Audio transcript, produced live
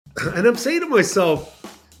And I'm saying to myself,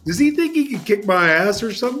 does he think he could kick my ass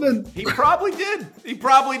or something? He probably did. He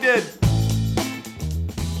probably did.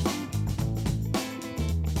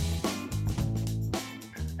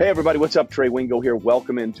 Hey everybody, what's up? Trey Wingo here.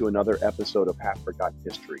 Welcome into another episode of Half Forgotten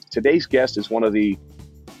History. Today's guest is one of the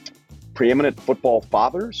preeminent football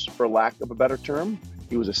fathers, for lack of a better term.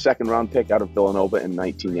 He was a second-round pick out of Villanova in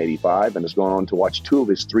 1985 and has gone on to watch two of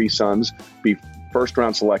his three sons be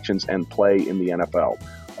first-round selections and play in the NFL.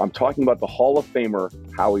 I'm talking about the Hall of Famer,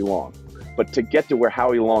 Howie Long. But to get to where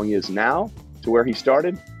Howie Long is now, to where he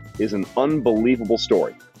started, is an unbelievable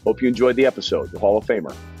story. Hope you enjoyed the episode. The Hall of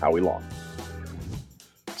Famer, Howie Long.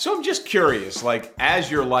 So I'm just curious, like, as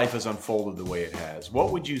your life has unfolded the way it has,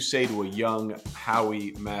 what would you say to a young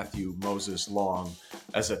Howie Matthew Moses Long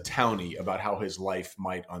as a townie about how his life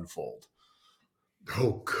might unfold?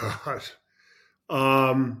 Oh, God.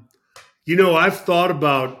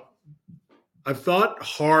 I've thought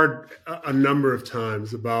hard a number of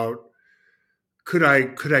times about could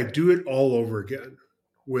I do it all over again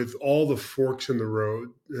with all the forks in the road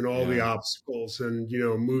and all the obstacles and,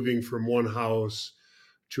 moving from one house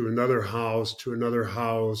to another house,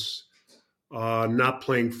 not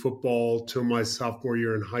playing football till my sophomore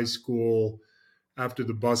year in high school after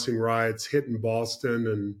the busing riots hitting Boston.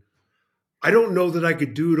 And I don't know that I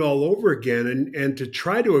could do it all over again. And to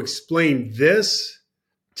try to explain this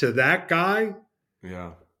to that guy,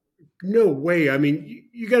 Yeah. no way. I mean,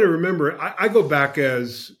 you got to remember, I go back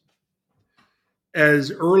as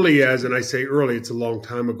early as, and I say early, it's a long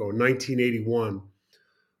time ago, 1981.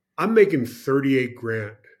 I'm making 38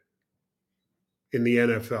 grand in the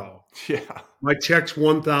NFL. Yeah. My check's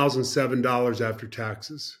 $1,007 after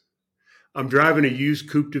taxes. I'm driving a used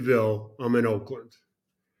Coupe de Ville. I'm in Oakland.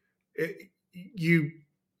 You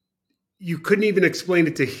couldn't even explain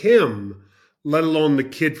it to him, let alone the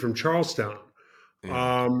kid from Charlestown.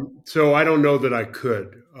 Yeah. So I don't know that I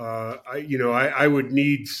could. I would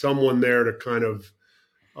need someone there to kind of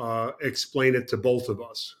explain it to both of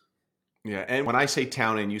us. Yeah. And when I say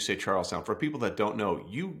town and you say Charlestown, for people that don't know,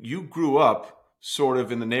 you grew up sort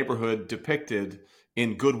of in the neighborhood depicted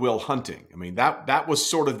in Good Will Hunting. I mean, that was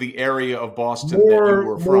sort of the area of Boston that you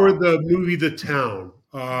were from. More the movie The Town.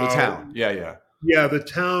 The Town. Yeah. Yeah, The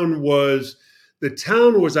Town was,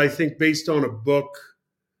 I think, based on a book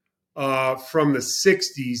from the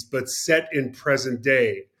 60s, but set in present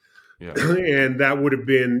day. Yeah. And that would have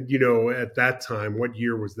been, at that time, what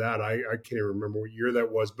year was that? I can't even remember what year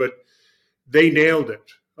that was, but they nailed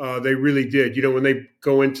it. They really did. When they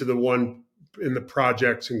go into the one in the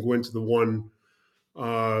projects and go into the one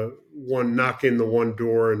knock in the one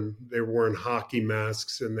door, and they were wearing hockey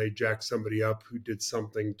masks and they jacked somebody up who did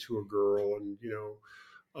something to a girl. And,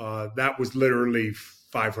 that was literally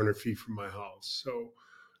 500 feet from my house. So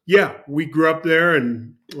yeah, we grew up there,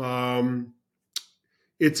 and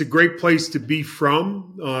it's a great place to be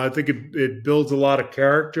from. I think it builds a lot of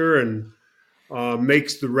character and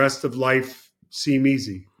makes the rest of life seem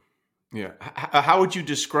easy. Yeah. How would you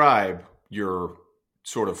describe your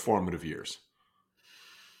sort of formative years?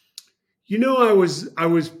 We played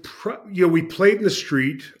in the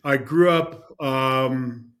street. I grew up, I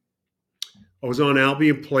was on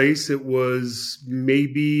Albion Place. It was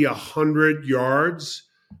maybe 100 yards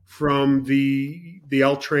from the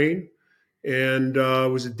L train, and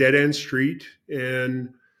it was a dead end street.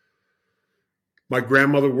 And my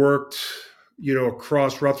grandmother worked,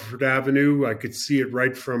 across Rutherford Avenue. I could see it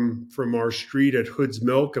right from our street at Hood's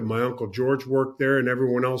Milk, and my Uncle George worked there, and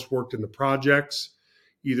everyone else worked in the projects,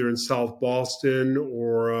 either in South Boston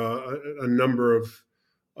or a number of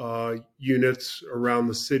units around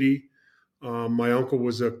the city. My uncle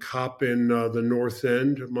was a cop in the North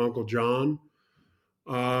End, my Uncle John.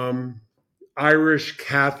 Irish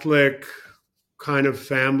Catholic kind of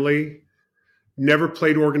family. Never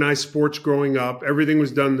played organized sports growing up. Everything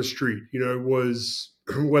was done in the street. It was,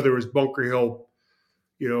 whether it was Bunker Hill,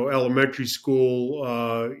 elementary school,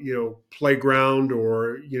 playground,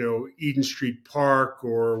 or, Eden Street Park,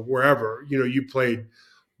 or wherever, you played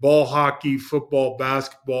ball hockey, football,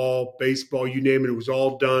 basketball, baseball, you name it. It was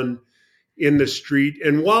all done in the street.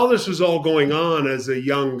 And while this was all going on as a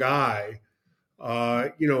young guy,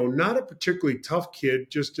 not a particularly tough kid,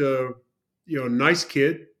 just a, nice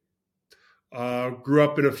kid. Grew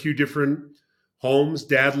up in a few different homes.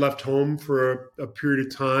 Dad left home for a period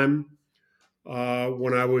of time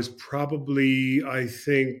when I was probably, I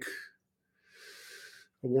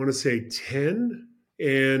want to say 10.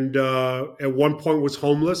 And at one point was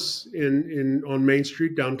homeless on Main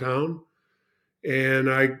Street downtown. And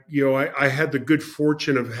I had the good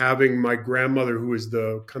fortune of having my grandmother, who was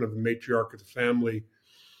the kind of the matriarch of the family,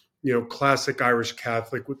 classic Irish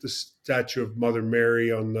Catholic with the statue of Mother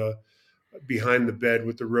Mary behind the bed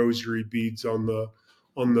with the rosary beads on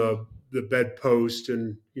the bedpost,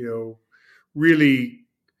 and really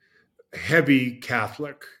heavy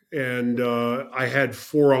Catholic. And I had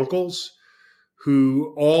 4 uncles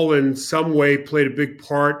who all in some way played a big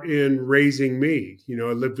part in raising me. I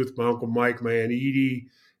lived with my Uncle Mike, my Aunt Edie,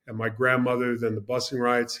 and my grandmother. Then the busing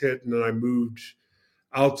riots hit, and then I moved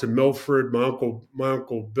out to Milford. My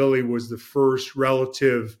uncle Billy was the first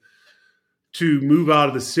relative to move out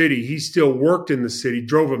of the city. He still worked in the city,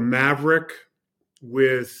 drove a Maverick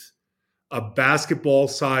with a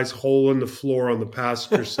basketball-sized hole in the floor on the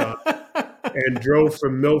passenger side, and drove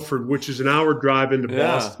from Milford, which is an hour drive into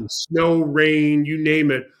Boston. Snow, rain, you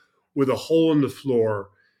name it, with a hole in the floor.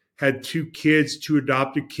 Had 2 kids, 2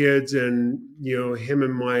 adopted kids, and him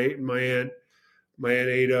and my aunt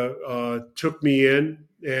Ada took me in.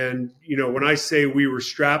 And when I say we were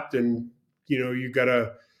strapped, and you got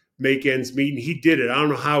to make ends meet, and he did it. I don't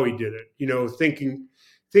know how he did it.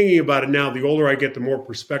 Thinking about it now, the older I get, the more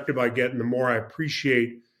perspective I get, and the more I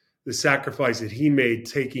appreciate the sacrifice that he made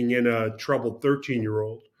taking in a troubled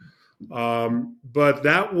 13-year-old. But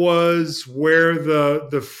that was where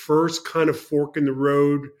the first kind of fork in the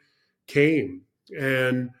road came.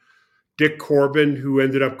 And Dick Corbin, who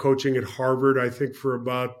ended up coaching at Harvard, I think for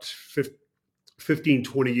about 15,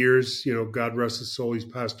 20 years, God rest his soul, he's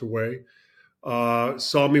passed away,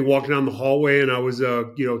 saw me walking down the hallway, and I was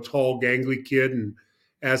a tall, gangly kid, and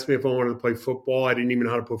asked me if I wanted to play football. I didn't even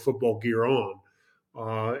know how to put football gear on.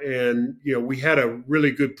 And we had a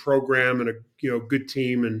really good program and a good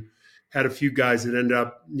team, and had a few guys that ended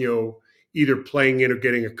up either playing in or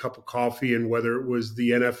getting a cup of coffee, and whether it was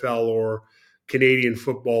the NFL or Canadian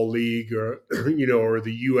Football League or or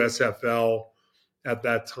the USFL at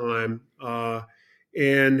that time,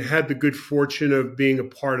 and had the good fortune of being a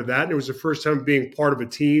part of that. And it was the first time being part of a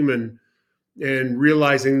team and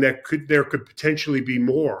realizing that there could potentially be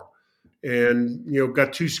more. And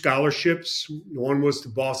got 2 scholarships. One was to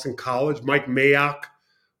Boston College. Mike Mayock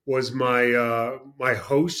was my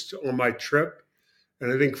host on my trip,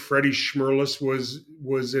 and I think Freddie Schmerlis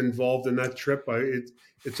was involved in that trip.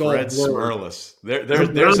 It's all Fred Schmerlis.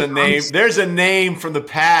 There's a name. There's a name from the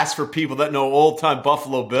past for people that know old time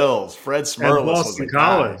Buffalo Bills. Fred Schmerlis, Boston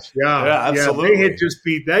College. Yeah, absolutely. They had just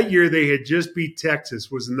beat that year. They had just beat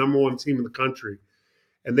Texas. Was the number 1 team in the country,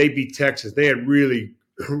 and they beat Texas. They had really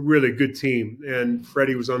good team, and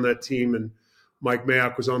Freddie was on that team, and Mike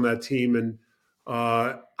Mayock was on that team. And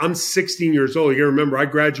I'm 16 years old. You got to remember, I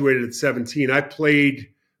graduated at 17. I played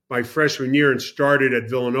my freshman year and started at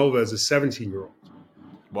Villanova as a 17-year-old.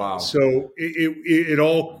 Wow. So it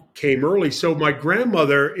all came early. So my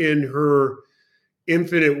grandmother, in her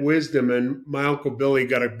infinite wisdom, and my Uncle Billy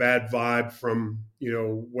got a bad vibe from,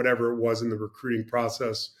 whatever it was in the recruiting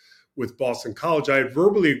process with Boston College. I had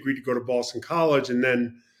verbally agreed to go to Boston College and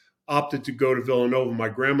then opted to go to Villanova. My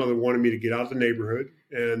grandmother wanted me to get out of the neighborhood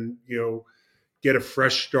and, get a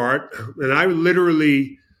fresh start. And I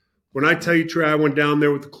literally, when I tell you, Trey, I went down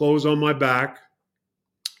there with the clothes on my back,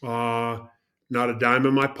 not a dime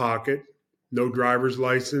in my pocket, no driver's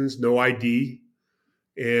license, no ID,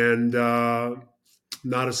 and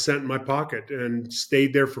not a cent in my pocket, and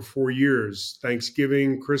stayed there for 4 years.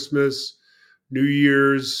 Thanksgiving, Christmas, New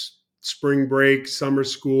Year's, spring break, summer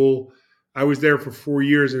school. I was there for 4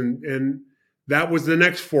 years, and that was the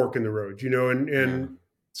next fork in the road, and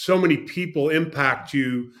so many people impact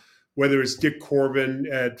you, whether it's Dick Corbin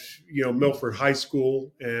at, Milford High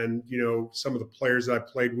School, and, some of the players I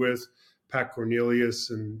played with, Pat Cornelius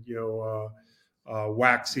and,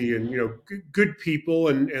 Waxy, and, good people.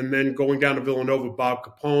 And then going down to Villanova, Bob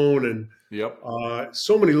Capone, and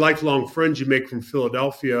so many lifelong friends you make from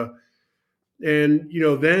Philadelphia. And,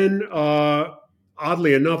 then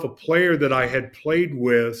oddly enough, a player that I had played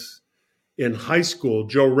with in high school,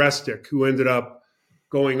 Joe Restic, who ended up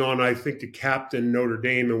going on, I think, to captain Notre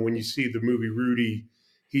Dame. And when you see the movie Rudy,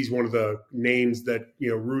 he's one of the names that,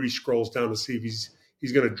 Rudy scrolls down to see if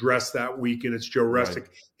he's going to dress that week, and it's Joe Restic. Right.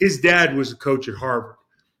 His dad was a coach at Harvard,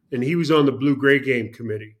 and he was on the Blue-Gray Game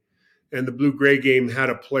committee. And the Blue-Gray Game had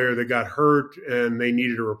a player that got hurt, and they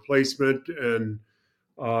needed a replacement. And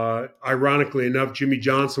ironically enough, Jimmy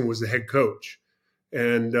Johnson was the head coach.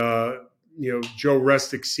 And, Joe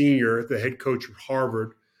Restic Sr., the head coach of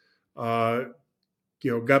Harvard,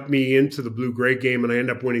 got me into the Blue-Gray Game, and I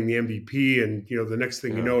ended up winning the MVP. And, the next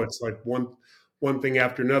thing you know, it's like one thing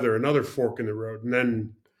after another fork in the road. And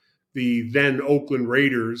then the then Oakland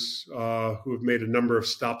Raiders, who have made a number of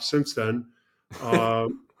stops since then,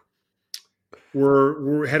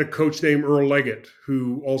 had a coach named Earl Leggett,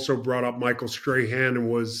 who also brought up Michael Strahan and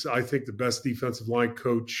was, I think, the best defensive line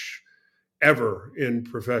coach ever in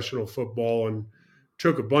professional football, and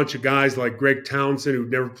took a bunch of guys like Greg Townsend, who'd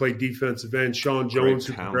never played defensive end, Sean Jones,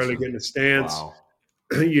 who could barely get in a stance, wow.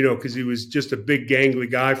 Because he was just a big gangly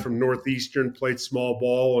guy from Northeastern, played small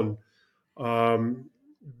ball, and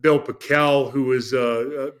Bill Pickell, who was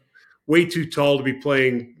way too tall to be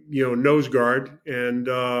playing, nose guard, and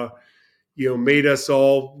made us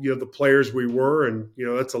all, the players we were. And,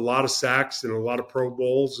 that's a lot of sacks and a lot of Pro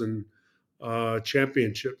Bowls and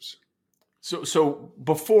championships. So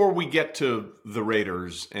before we get to the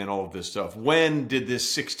Raiders and all of this stuff, when did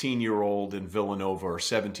this 16-year-old in Villanova or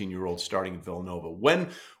 17-year-old starting in Villanova,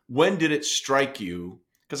 when did it strike you?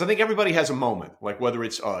 Because I think everybody has a moment, like whether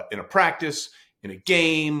it's in a practice, in a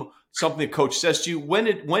game, something the coach says to you. When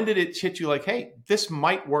did it hit you like, hey, this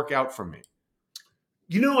might work out for me?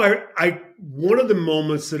 I one of the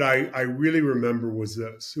moments that I really remember was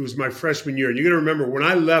this. It was my freshman year. And you're going to remember when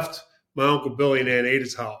I left my Uncle Billy and Aunt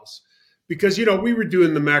Ada's house, because, we were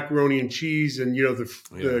doing the macaroni and cheese, and,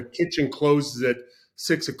 the kitchen closes at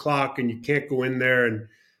 6:00 and you can't go in there. And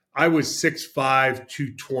I was 6'5",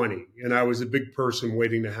 220, and I was a big person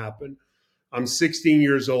waiting to happen. I'm 16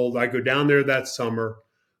 years old. I go down there that summer.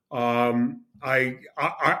 I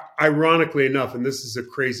ironically enough, and this is a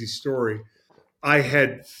crazy story, I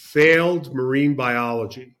had failed marine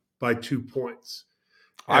biology by 2 points.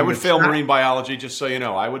 I would fail marine biology, just so you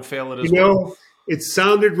know. I would fail it as well. It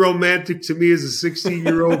sounded romantic to me as a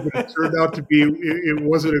 16-year-old, but it turned out to be it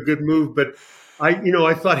wasn't a good move. But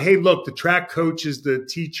I thought, hey, look, the track coach is the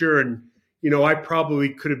teacher, and I probably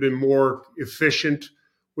could have been more efficient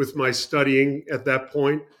with my studying at that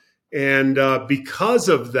point. And because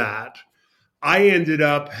of that, I ended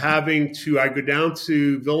up having to. I go down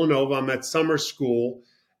to Villanova. I'm at summer school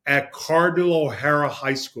at Cardinal O'Hara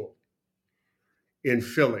High School in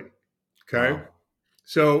Philly. Okay. Wow.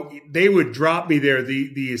 So they would drop me there.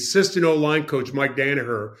 The assistant O-line coach, Mike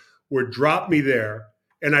Danaher, would drop me there,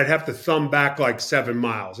 and I'd have to thumb back like 7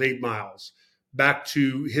 miles, 8 miles back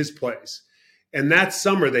to his place. And that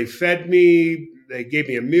summer they fed me, they gave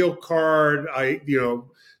me a meal card.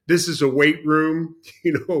 This is a weight room,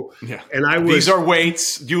 Yeah. And these are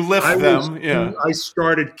weights. You lift them. Yeah. I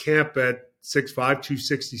started camp at 6'5",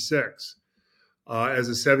 266 as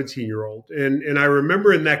a 17-year-old. And I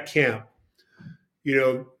remember in that camp,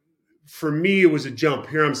 for me, it was a jump.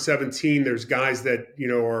 Here I'm 17. There's guys that,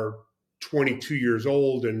 are 22 years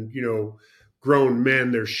old and, grown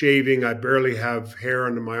men. They're shaving. I barely have hair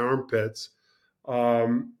under my armpits.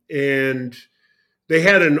 And they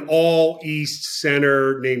had an all-East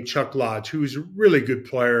center named Chuck Lodge, who was a really good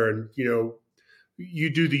player. And, you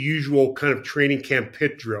do the usual kind of training camp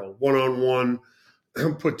pit drill, one-on-one,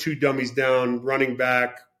 put 2 dummies down, running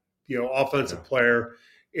back, offensive player.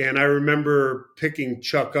 And I remember picking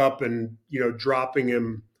Chuck up and, dropping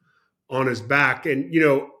him on his back. And,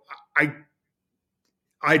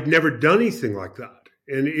 I'd never done anything like that.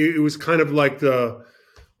 And it was kind of like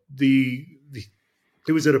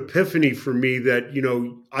it was an epiphany for me that,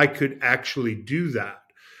 I could actually do that.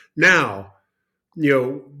 Now,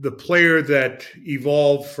 the player that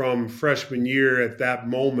evolved from freshman year at that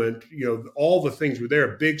moment, all the things were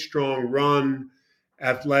there, big, strong, run,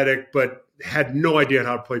 athletic, but had no idea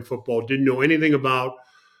how to play football, didn't know anything about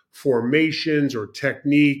formations or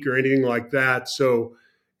technique or anything like that. So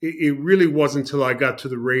it really wasn't until I got to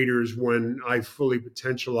the Raiders when I fully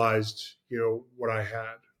potentialized, what I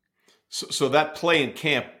had. So that play in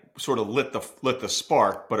camp sort of lit the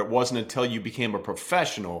spark, but it wasn't until you became a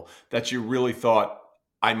professional that you really thought,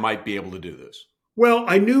 I might be able to do this. Well,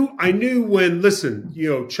 I knew when, listen,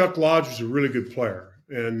 Chuck Lodge was a really good player.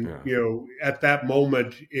 And, at that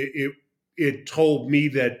moment, it told me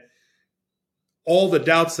that all the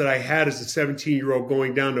doubts that I had as a 17-year-old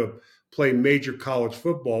going down to play major college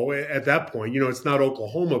football at that point, it's not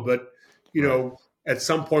Oklahoma, but, at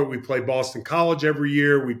some point we played Boston College every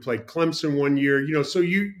year. We played Clemson one year, so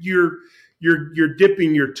you're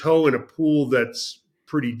dipping your toe in a pool that's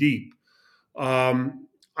pretty deep.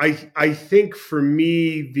 I think for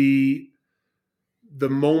me, the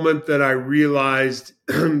moment that I realized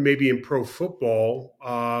maybe in pro football,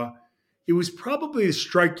 it was probably the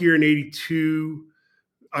strike year in 82.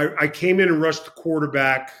 I came in and rushed the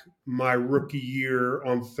quarterback my rookie year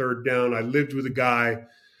on third down. I lived with a guy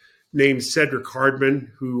named Cedric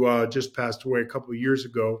Hardman, who just passed away a couple of years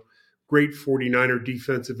ago, great 49er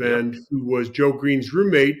defensive end, who was Joe Green's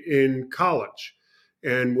roommate in college.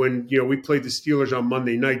 And when, we played the Steelers on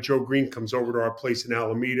Monday night, Joe Green comes over to our place in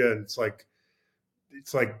Alameda, and it's like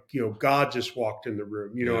it's like, God just walked in the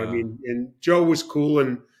room, I mean, and Joe was cool.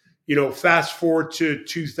 And, fast forward to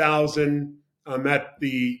 2000, I'm at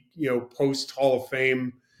the, post Hall of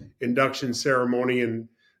Fame induction ceremony, and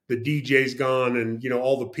the DJ's gone, and,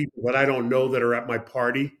 all the people that I don't know that are at my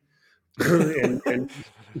party. and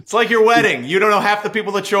it's like your wedding. You don't know half the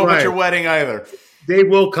people that show up at your wedding either. Dave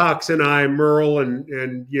Wilcox and I, Merle,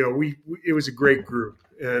 and it was a great group.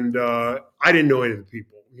 And I didn't know any of the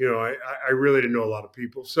people. I really didn't know a lot of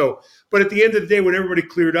people. So, but at the end of the day, when everybody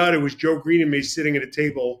cleared out, it was Joe Green and me sitting at a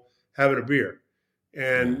table having a beer.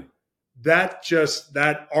 And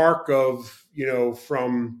that arc of,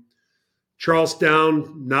 from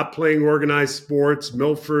Charlestown, not playing organized sports,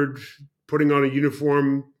 Milford putting on a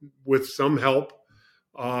uniform with some help,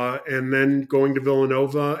 and then going to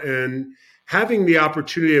Villanova and having the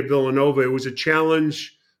opportunity at Villanova. It was a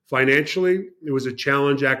challenge financially, it was a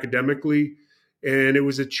challenge academically, and it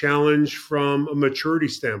was a challenge from a maturity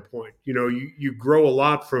standpoint. You grow a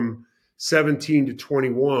lot from 17 to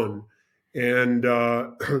 21, and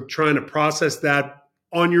trying to process that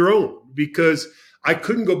on your own, because I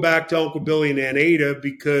couldn't go back to Uncle Billy and Aunt Ada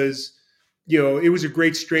because, it was a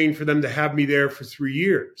great strain for them to have me there for 3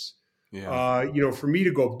 years. Yeah. For me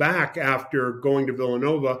to go back after going to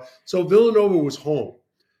Villanova. So Villanova was home.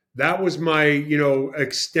 That was my,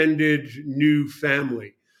 extended new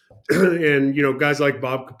family. And, guys like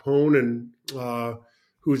Bob Capone, and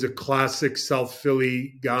who's a classic South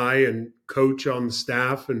Philly guy and coach on the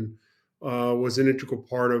staff, and was an integral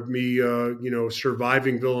part of me,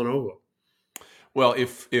 surviving Villanova. Well,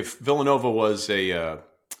 if Villanova was a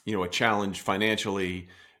challenge financially,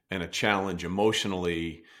 and a challenge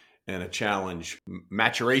emotionally, and a challenge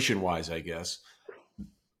maturation-wise, I guess,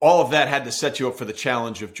 all of that had to set you up for the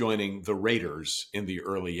challenge of joining the Raiders in the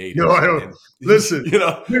early 80s. No, I don't. Listen,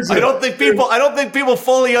 I don't think people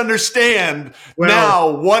fully understand now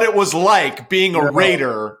what it was like being a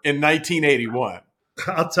Raider in 1981.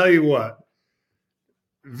 I'll tell you what,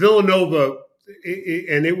 Villanova,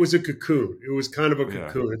 and it was a cocoon. It was kind of a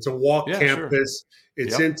cocoon. It's a walk campus. Sure.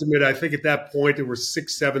 It's intimate. I think at that point there were 6,000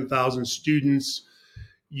 to 7,000 students.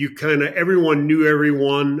 Everyone knew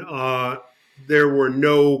everyone. There were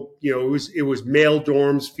no, it was male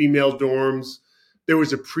dorms, female dorms. There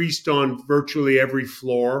was a priest on virtually every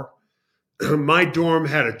floor. My dorm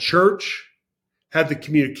had a church, had the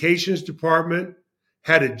communications department,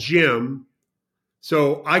 had a gym.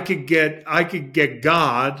 So I could get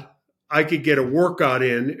God, I could get a workout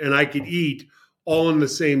in, and I could eat all in the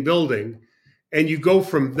same building. And you go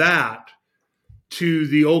from that to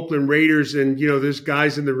the Oakland Raiders, and there's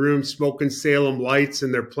guys in the room smoking Salem Lights,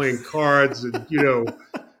 and they're playing cards, and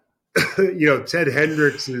Ted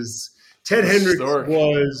Hendricks was,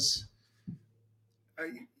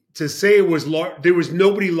 to say it was, there was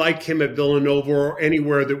nobody like him at Villanova or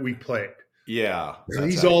anywhere that we played. Yeah,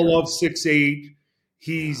 he's all of 6'8".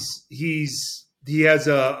 He has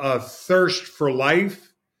a thirst for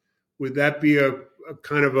life. Would that be a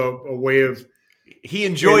kind of a way of? He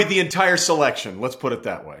enjoyed the entire selection. Let's put it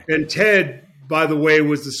that way. And Ted, by the way,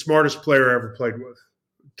 was the smartest player I ever played with.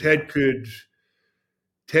 Ted could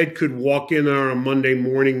walk in there on a Monday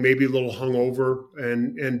morning, maybe a little hungover,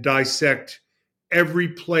 and dissect every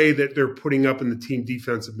play that they're putting up in the team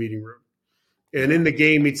defensive meeting room. And in the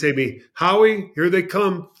game, he'd say to me, "Howie, here they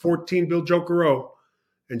come, 14 Bill Jokerow."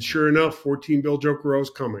 And sure enough, 14 Bill Jokerow's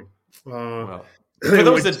coming. For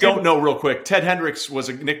those that don't know, real quick, Ted Hendricks was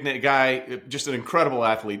a nickname guy, just an incredible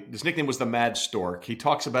athlete. His nickname was the Mad Stork. He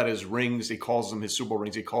talks about his rings. He calls them his Super Bowl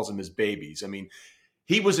rings. He calls them his babies. I mean,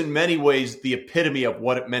 he was in many ways the epitome of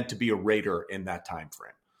what it meant to be a Raider in that time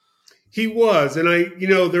frame. He was. And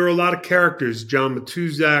there were a lot of characters: John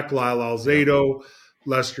Matuzak, Lyle Alzado,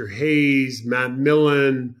 Lester Hayes, Matt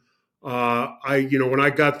Millen. When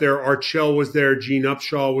I got there, Art Shell was there. Gene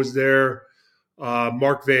Upshaw was there.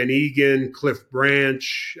 Mark Van Egan, Cliff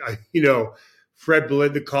Branch, Fred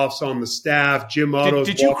Biletnikoff's on the staff. Jim Otto.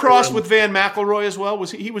 Did you cross with Van McElroy as well?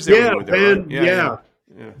 He was there? Yeah, Van. Right? Yeah.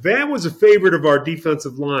 Van was a favorite of our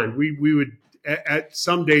defensive line. We would at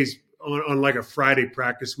some days on like a Friday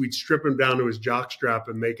practice, we'd strip him down to his jockstrap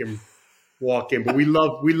and make him walk in. But we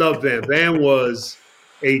loved Van. Van was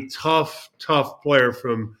a tough player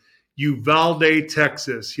from Uvalde,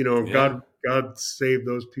 Texas. God save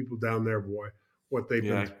those people down there, boy. What they've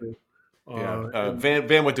been through.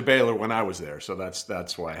 Van went to Baylor when I was there, so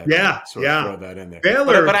that's why I had to sort of throw that in there.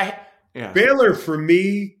 Baylor for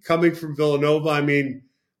me, coming from Villanova, I mean,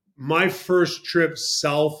 my first trip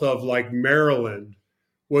south of like Maryland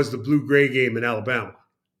was the Blue-Gray game in Alabama.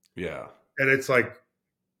 Yeah. And it's like,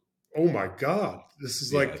 oh my God, this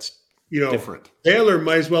is different. Baylor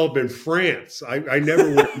might as well have been France. I never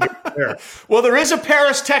would have been there. Well, there is a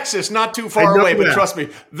Paris, Texas, not too far away, but trust me,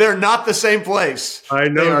 they're not the same place. I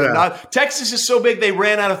know that. Texas is so big they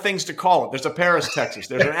ran out of things to call it. There's a Paris, Texas.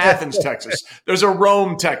 There's an Athens, Texas. There's a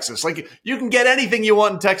Rome, Texas. Like, you can get anything you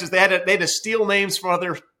want in Texas. They had to steal names from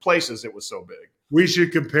other places. It was so big. We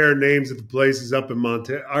should compare names of the places up in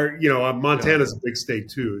Montana. Montana's a big state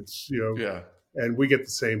too. It's and we get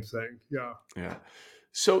the same thing. Yeah.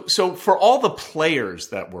 So for all the players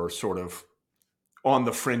that were sort of on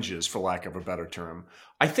the fringes, for lack of a better term,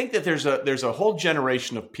 I think that there's a whole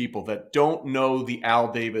generation of people that don't know the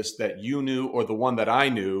Al Davis that you knew or the one that I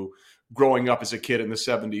knew growing up as a kid in the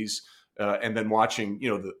 70s and then watching,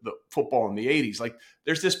 the football in the 80s. Like,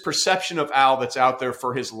 there's this perception of Al that's out there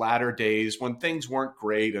for his latter days when things weren't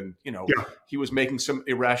great and, he was making some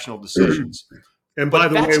irrational decisions. And by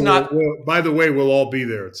the way, we'll all be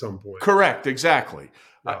there at some point. Correct. Exactly.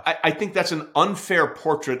 Yeah. I think that's an unfair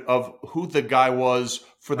portrait of who the guy was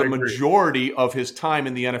for the majority of his time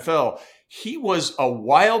in the NFL. He was a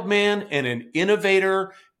wild man and an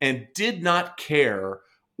innovator and did not care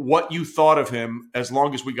what you thought of him as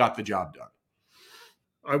long as we got the job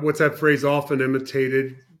done. What's that phrase? Often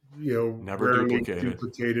imitated, never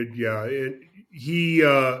duplicated. Yeah. He,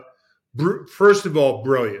 first of all,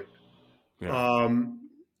 brilliant. Yeah.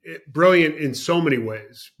 Brilliant in so many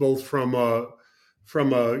ways, both from a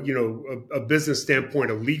business standpoint,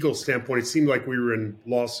 a legal standpoint. It seemed like we were in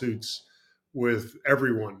lawsuits with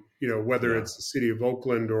everyone, whether it's the city of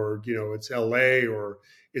Oakland or, it's LA or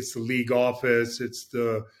it's the league office. It's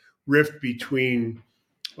the rift between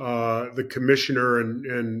the commissioner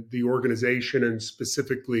and the organization, and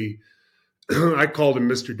specifically, I called him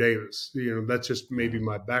Mr. Davis. That's just maybe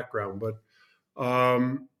my background, but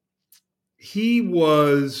he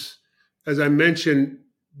was, as I mentioned,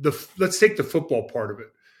 let's take the football part of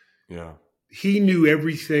it. Yeah. He knew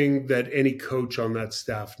everything that any coach on that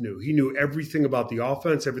staff knew. He knew everything about the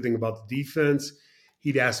offense, everything about the defense.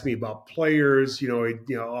 He'd ask me about players,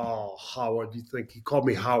 Howard, you think, he called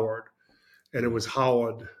me Howard, and it was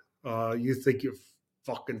Howard. You think you're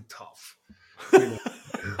fucking tough. And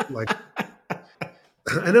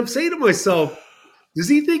I'm saying to myself, does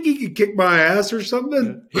he think he could kick my ass or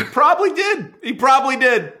something? He probably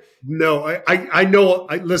did. No, I know.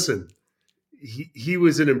 Listen, he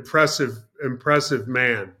was an impressive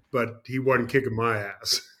man, but he wasn't kicking my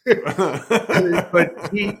ass.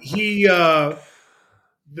 But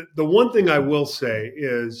the one thing I will say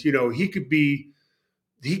is, he could be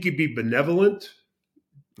benevolent.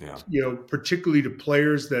 Yeah. Particularly to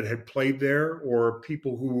players that had played there or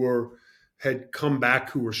people who had come back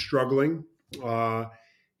who were struggling.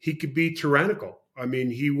 He could be tyrannical. I mean,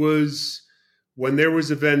 he was, when there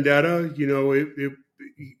was a vendetta,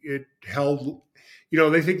 it held,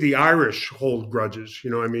 they think the Irish hold grudges,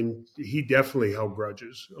 he definitely held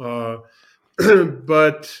grudges.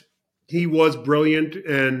 But he was brilliant.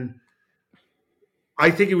 And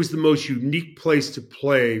I think it was the most unique place to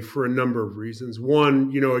play for a number of reasons.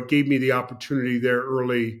 One, it gave me the opportunity there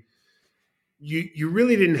early. You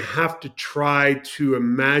really didn't have to try to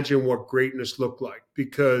imagine what greatness looked like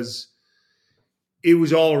because it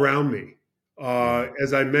was all around me.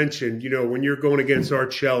 As I mentioned, when you're going against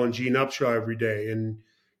Art Shell and Gene Upshaw every day, and,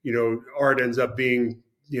 Art ends up being,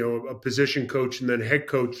 a position coach and then head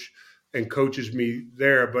coach and coaches me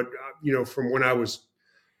there. But, from when I was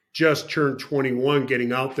just turned 21,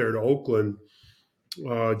 getting out there to Oakland,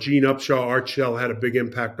 Gene Upshaw, Art Shell had a big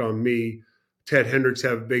impact on me. Ted Hendricks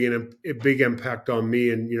had a big impact on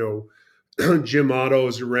me, and Jim Otto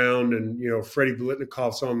is around, and Freddie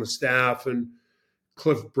Blitnikoff's on the staff, and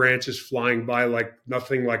Cliff Branch is flying by like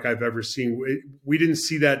nothing like I've ever seen. We didn't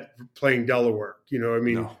see that playing Delaware.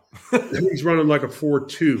 No. He's running like a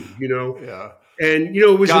 4.2. Yeah. And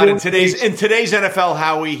it was in today's NFL,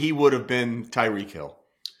 Howie, he would have been Tyreek Hill.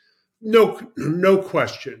 No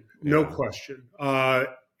question. No question. And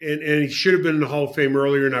he should have been in the Hall of Fame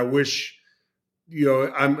earlier. And I wish,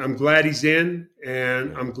 I'm glad he's in,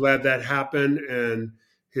 and I'm glad that happened. And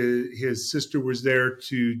his sister was there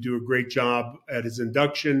to do a great job at his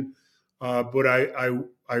induction. But I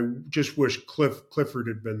just wish Clifford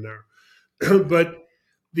had been there. But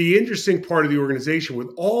the interesting part of the organization,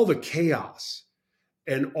 with all the chaos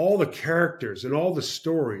and all the characters and all the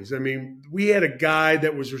stories. I mean, we had a guy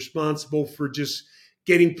that was responsible for just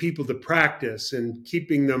getting people to practice and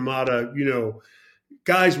keeping them out of,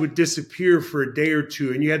 guys would disappear for a day or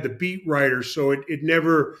two, and you had the beat writer. So it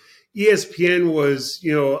never, ESPN was,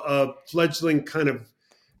 a fledgling kind of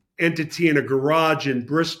entity in a garage in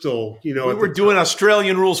Bristol, We were doing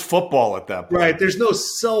Australian rules football at that point. Right. There's no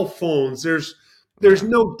cell phones. There's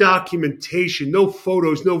no documentation, no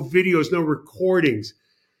photos, no videos, no recordings.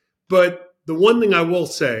 But the one thing I will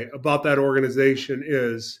say about that organization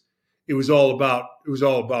is it was all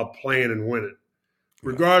about playing and winning,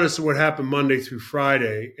 regardless of what happened Monday through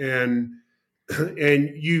Friday. And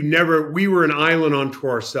we were an island unto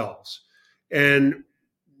ourselves, and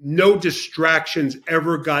no distractions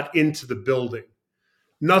ever got into the building.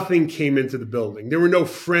 Nothing came into the building. There were no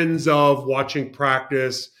friends of watching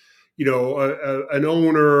practice, an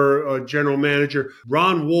owner, a general manager.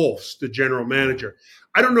 Ron Wolf's the general manager.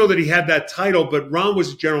 I don't know that he had that title, but Ron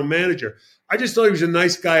was the general manager. I just thought he was a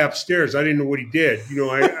nice guy upstairs. I didn't know what he did.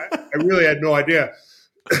 I really had no idea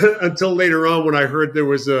until later on when I heard there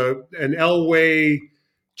was an Elway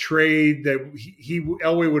trade that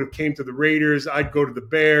Elway would have came to the Raiders. I'd go to the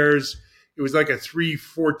Bears. It was like a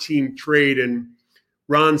 3-14 trade, and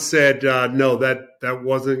Ron said no, that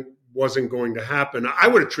wasn't going to happen. I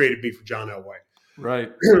would have traded me for John Elway,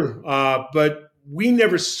 right? But we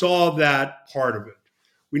never saw that part of it.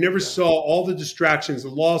 We never saw all the distractions, the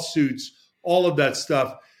lawsuits, all of that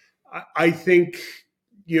stuff. I think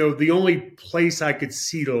the only place I could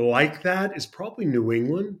see like that is probably New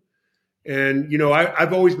England. And,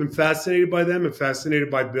 I've always been fascinated by them and fascinated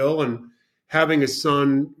by Bill, and having a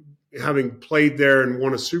son, having played there and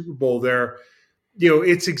won a Super Bowl there,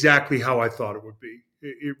 it's exactly how I thought it would be.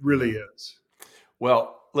 It really is.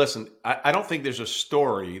 Well, listen, I don't think there's a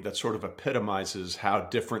story that sort of epitomizes how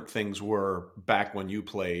different things were back when you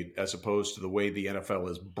played as opposed to the way the NFL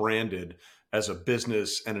is branded as a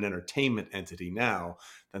business and an entertainment entity now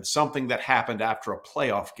than something that happened after a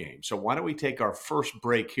playoff game. So why don't we take our first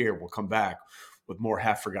break here? We'll come back with more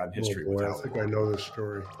half-forgotten history. Oh boy, I think I know this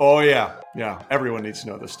story. Oh, yeah. Yeah, everyone needs to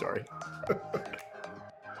know this story.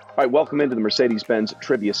 All right, welcome into the Mercedes-Benz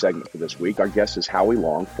trivia segment for this week. Our guest is Howie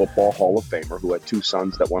Long, Football Hall of Famer, who had two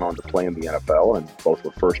sons that went on to play in the NFL, and both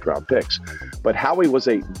were first-round picks. But Howie was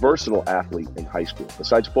a versatile athlete in high school.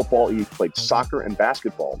 Besides football, he played soccer and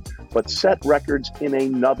basketball, but set records in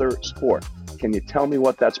another sport. Can you tell me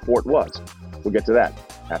what that sport was? We'll get to that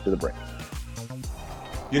after the break.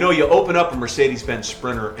 You open up a Mercedes-Benz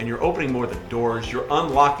Sprinter and you're opening more than doors. You're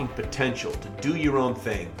unlocking potential to do your own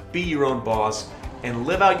thing, be your own boss, and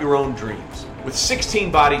live out your own dreams. With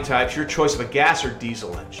 16 body types, your choice of a gas or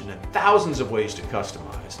diesel engine, and thousands of ways to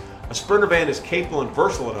customize, a Sprinter van is capable and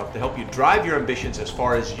versatile enough to help you drive your ambitions as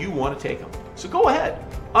far as you want to take them. So go ahead,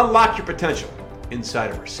 unlock your potential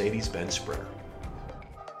inside a Mercedes-Benz Sprinter.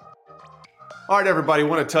 All right, everybody, I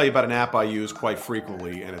want to tell you about an app I use quite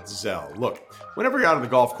frequently, and it's Zelle. Look, whenever you're out on the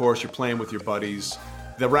golf course, you're playing with your buddies,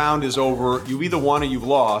 the round is over, you've either won or you've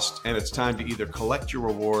lost, and it's time to either collect your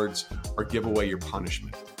rewards or give away your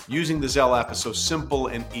punishment. Using the Zelle app is so simple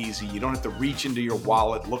and easy. You don't have to reach into your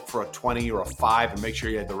wallet, look for a 20 or a 5 and make sure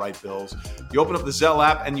you had the right bills. You open up the Zelle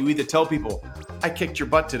app and you either tell people, I kicked your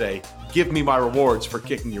butt today, give me my rewards for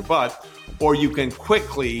kicking your butt, or you can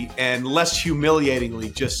quickly and less humiliatingly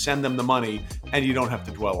just send them the money and you don't have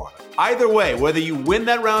to dwell on it. Either way, whether you win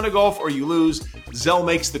that round of golf or you lose, Zelle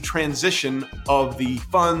makes the transition of the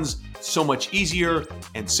funds so much easier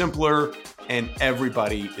and simpler, and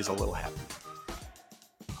everybody is a little happier.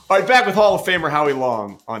 All right, back with Hall of Famer Howie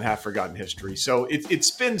Long on Half Forgotten History. So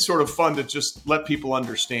it's been sort of fun to just let people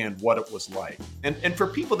understand what it was like. And for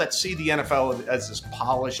people that see the NFL as this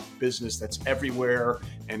polished business that's everywhere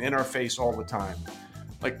and in our face all the time,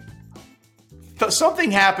 like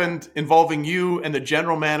something happened involving you and the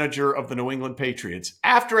general manager of the New England Patriots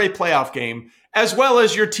after a playoff game, as well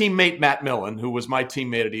as your teammate Matt Millen, who was my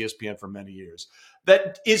teammate at ESPN for many years,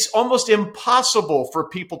 that is almost impossible for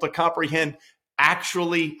people to comprehend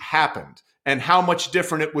actually happened and how much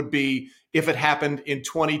different it would be if it happened in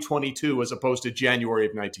 2022 as opposed to January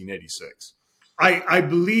of 1986. I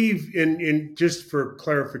believe in just for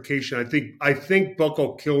clarification, I think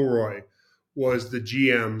Bucko Kilroy was the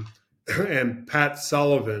GM and Pat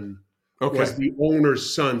Sullivan was the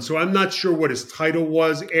owner's son. So I'm not sure what his title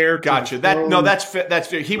was. Heir to Gotcha. the throne. That's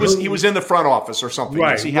fair. He was in the front office or something.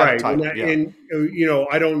 Right. He had a title. And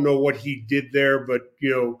I don't know what he did there, but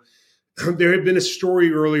there had been a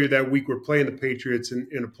story earlier that week. We're playing the Patriots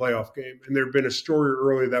in a playoff game, and there had been a story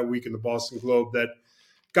earlier that week in the Boston Globe that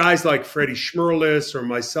guys like Freddie Schmerlis or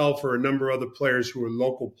myself or a number of other players who were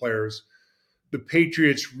local players, the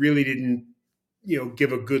Patriots really didn't,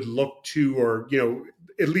 give a good look to, or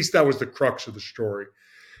at least that was the crux of the story.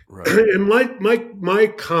 Right. And my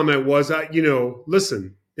comment was,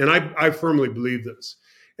 listen, and I firmly believe this,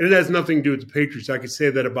 and it has nothing to do with the Patriots. I could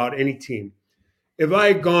say that about any team. If I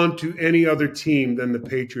had gone to any other team than the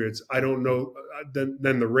Patriots, I don't know,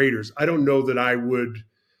 than the Raiders, I don't know that I would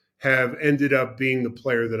have ended up being the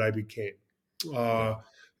player that I became. Uh,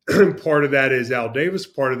 part of that is Al Davis.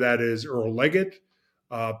 Part of that is Earl Leggett.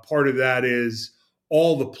 Part of that is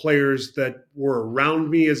all the players that were around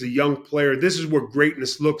me as a young player. This is what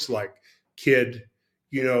greatness looks like, kid.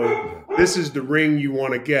 This is the ring you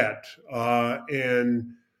want to get.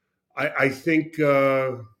 And I think,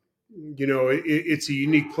 it's a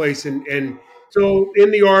unique place. And so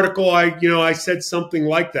in the article, I said something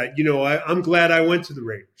like that. I'm glad I went to the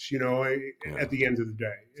Raiders, at the end of the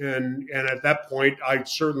day. And at that point, I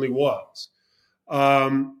certainly was.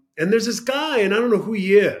 And there's this guy, and I don't know who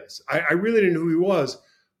he is. I really didn't know who he was,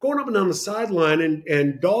 going up and down the sideline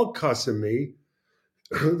and dog cussing me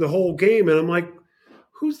the whole game. And I'm like,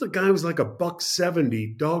 who's the guy who's like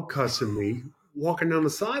 $170 dog cussing me walking down the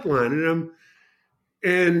sideline?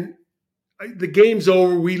 And the game's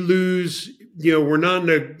over. We lose. We're not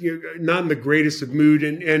in the greatest of mood.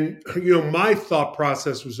 And my thought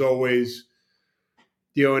process was always,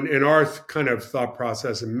 and our kind of thought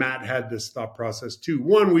process, and Matt had this thought process too.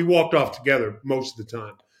 One, we walked off together most of the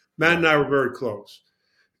time. Matt and I were very close.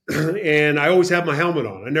 And I always had my helmet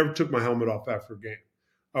on. I never took my helmet off after a game.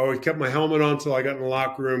 I always kept my helmet on until I got in the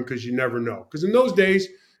locker room, because you never know. Because in those days,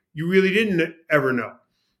 you really didn't ever know.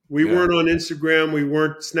 We weren't on Instagram. We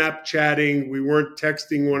weren't Snapchatting. We weren't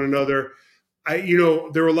texting one another.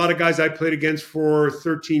 There were a lot of guys I played against for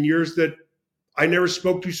 13 years that I never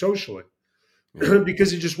spoke to socially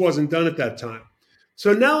because it just wasn't done at that time.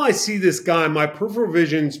 So now I see this guy. My peripheral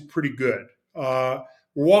vision's pretty good. We're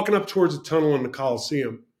walking up towards the tunnel in the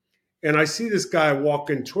Coliseum, and I see this guy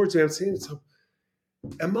walking towards me. I'm saying,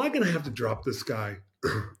 am I going to have to drop this guy?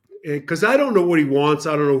 Because I don't know what he wants.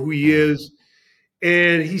 I don't know who he is.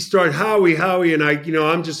 And he started, Howie, and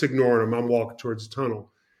I'm just ignoring him. I'm walking towards the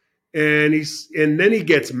tunnel. And then he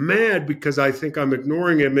gets mad because I think I'm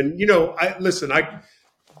ignoring him. And,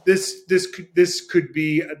 this could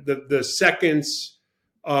be the seconds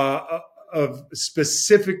of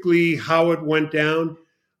specifically how it went down.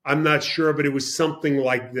 I'm not sure, but it was something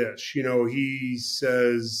like this. He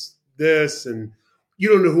says this, and you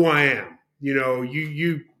don't know who I am.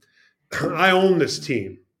 I own this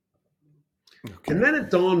team. Okay. And then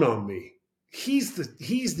it dawned on me, he's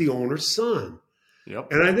the owner's son.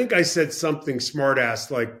 Yep. And I think I said something smart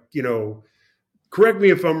ass like, correct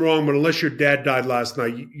me if I'm wrong, but unless your dad died last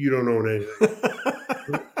night, you don't own anything.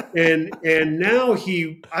 and now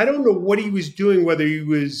I don't know what he was doing, whether he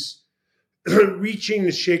was reaching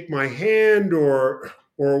to shake my hand or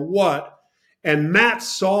what. And Matt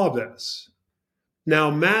saw this.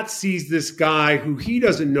 Now Matt sees this guy who he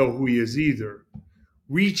doesn't know who he is either,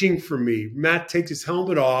 reaching for me. Matt takes his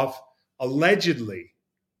helmet off, allegedly.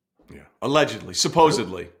 Yeah, allegedly,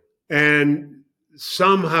 supposedly. And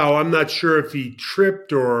somehow, I'm not sure if he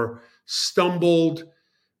tripped or stumbled,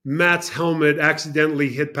 Matt's helmet accidentally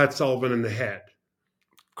hit Pat Sullivan in the head.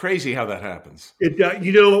 Crazy how that happens.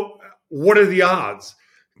 What are the odds?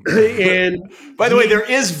 And by the way, there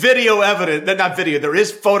is video evidence, not video, there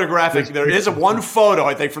is photographic, there is one photo,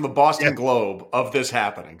 I think, from the Boston Globe of this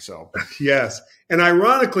happening. So yes. And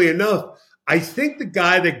ironically enough, I think the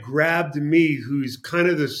guy that grabbed me, who's kind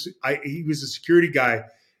of he was a security guy,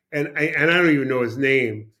 and I don't even know his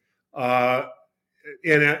name.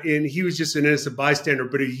 And he was just an innocent bystander,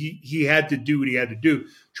 but he had to do what he had to do,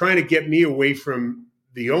 trying to get me away from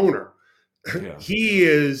the owner. Yeah. He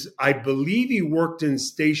is, I believe he worked in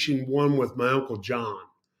Station 1 with my Uncle John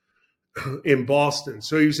in Boston.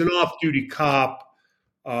 So he was an off-duty cop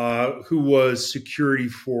who was security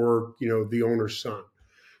for, the owner's son.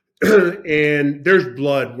 And there's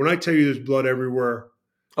blood. When I tell you there's blood everywhere.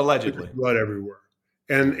 Allegedly. There's blood everywhere.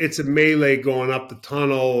 And it's a melee going up the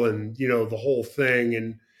tunnel and, the whole thing.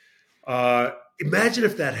 And imagine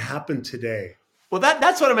if that happened today. Well,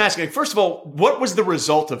 that's what I'm asking. First of all, what was the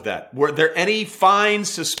result of that? Were there any fines,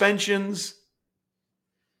 suspensions?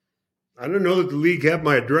 I don't know that the league had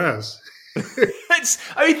my address.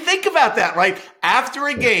 Think about that, right? After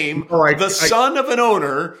a game, the son of an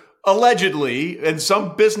owner allegedly, in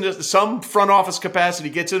some front office capacity,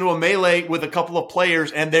 gets into a melee with a couple of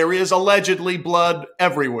players, and there is allegedly blood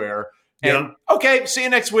everywhere. And okay, see you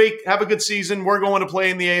next week. Have a good season. We're going to play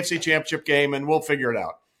in the AFC Championship game, and we'll figure it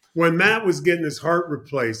out. When Matt was getting his heart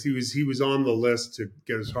replaced, he was on the list to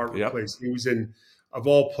get his heart replaced. He was in, of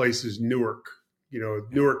all places, Newark.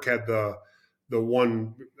 Newark had the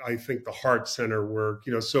one, I think, the heart center where,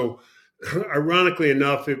 so ironically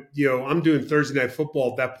enough, I'm doing Thursday Night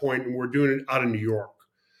Football at that point, and we're doing it out of New York.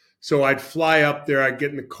 So I'd fly up there, I'd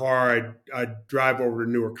get in the car, I'd drive over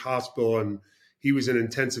to Newark Hospital, and he was in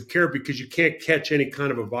intensive care because you can't catch any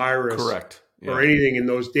kind of a virus. Correct. or anything in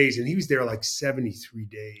those days. And he was there like 73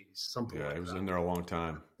 days, something like that. Yeah, he was in there a long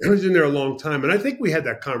time. He was in there a long time. And I think we had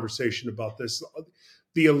that conversation about this,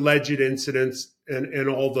 the alleged incidents and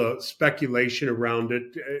all the speculation around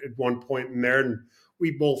it at one point in there. And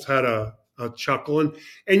we both had a chuckle. And,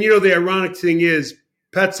 the ironic thing is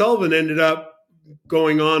Pat Sullivan ended up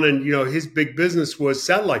going on and, his big business was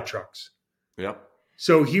satellite trucks. Yep.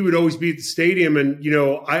 So he would always be at the stadium. And,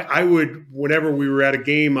 I would, whenever we were at a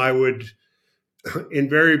game, I would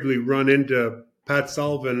invariably run into Pat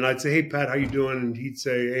Sullivan and I'd say, "Hey, Pat, how you doing?" And he'd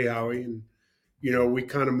say, "Hey, Howie." And, we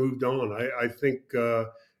kind of moved on. I think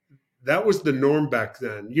that was the norm back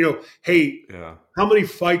then. Hey, how many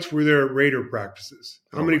fights were there at Raider practices?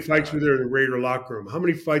 How many fights were there in the Raider locker room? How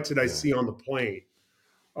many fights did I see on the plane?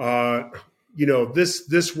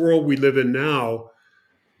 This world we live in now,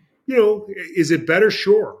 is it better?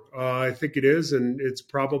 Sure. I think it is. And it's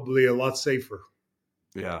probably a lot safer.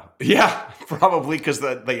 Yeah, probably because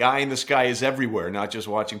the eye in the sky is everywhere, not just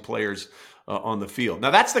watching players on the field.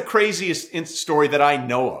 Now, that's the craziest story that I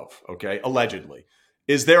know of, okay, allegedly.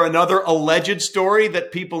 Is there another alleged story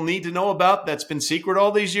that people need to know about that's been secret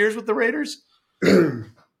all these years with the Raiders?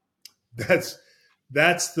 That's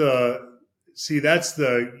the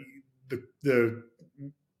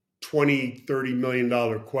 $20-30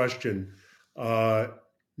 million question.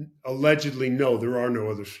 Allegedly, no, there are no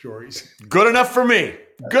other stories. Good enough for me.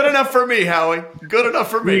 Good enough for me, Howie. Good enough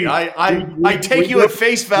for me. I take you at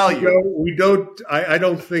face value. I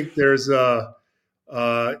don't think there's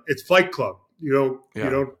it's Fight Club. You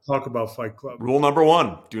don't talk about Fight Club. Rule number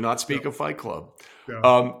 1, do not speak of Fight Club.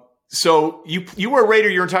 Yeah. So you were a Raider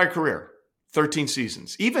your entire career. 13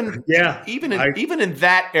 seasons. Even in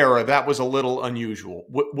that era, that was a little unusual.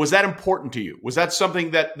 Was that important to you? Was that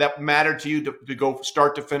something that mattered to you to go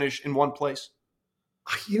start to finish in one place?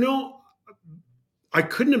 I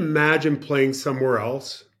couldn't imagine playing somewhere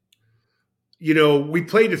else. We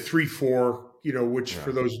played a 3-4, which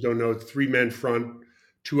for those who don't know, 3-man front,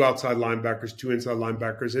 2 outside linebackers, 2 inside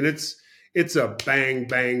linebackers. And it's a bang,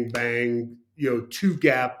 bang, bang,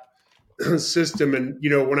 2-gap system. And,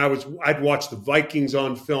 when I'd watch the Vikings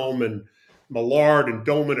on film and Millard and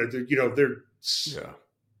Dolman, they're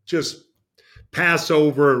just pass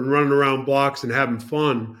over and running around blocks and having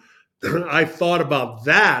fun. I thought about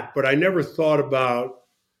that, but I never thought about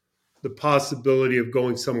the possibility of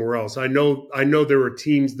going somewhere else. I know there were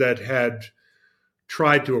teams that had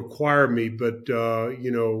tried to acquire me, but,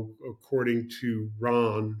 according to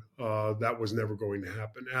Ron, that was never going to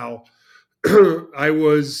happen. Al, I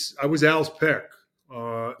was Al's pick.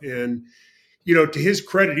 And, to his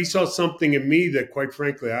credit, he saw something in me that, quite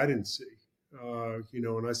frankly, I didn't see.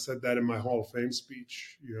 And I said that in my Hall of Fame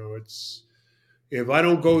speech. If I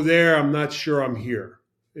don't go there, I'm not sure I'm here.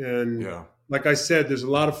 And like I said, there's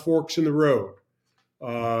a lot of forks in the road.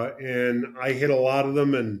 And I hit a lot of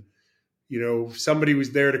them. And, somebody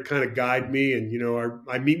was there to kind of guide me. And,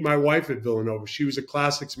 I meet my wife at Villanova. She was a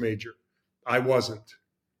classics major. I wasn't.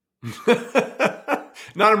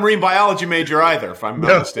 Not a marine biology major either, if I'm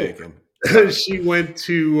not mistaken. She went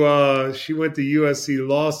to USC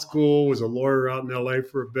Law School, was a lawyer out in LA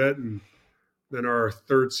for a bit, and then our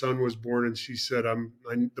third son was born, and she said,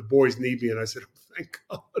 the boys need me. And I said, oh, thank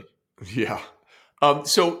God. Yeah.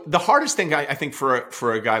 So the hardest thing I think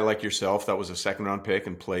for a guy like yourself that was a second round pick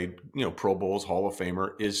and played, Pro Bowls, Hall of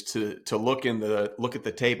Famer, is to look at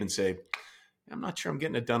the tape and say, I'm not sure I'm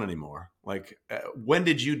getting it done anymore. Like, when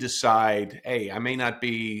did you decide, hey, I may not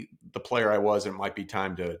be the player I was, and it might be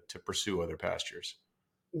time to pursue other pastures?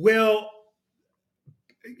 Well,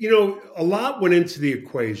 a lot went into the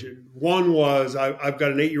equation. One was I've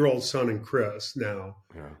got an 8-year-old son in Chris now.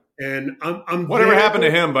 Yeah. And I'm whatever happened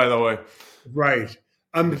to him, by the way? Right.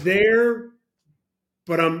 I'm there,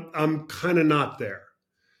 but I'm kind of not there.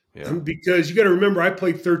 Yeah. Because you got to remember, I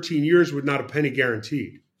played 13 years with not a penny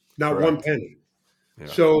guaranteed, not Correct. one penny. Yeah.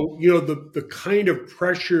 So, the kind of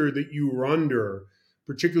pressure that you were under,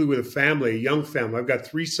 particularly with a young family. I've got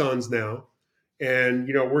 3 sons now, and,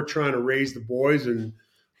 we're trying to raise the boys, and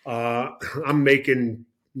I'm making,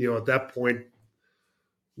 at that point,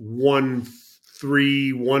 1.3,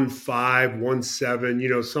 1.5,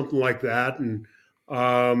 1.7, something like that. And,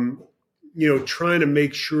 trying to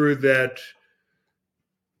make sure that,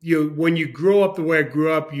 when you grow up the way I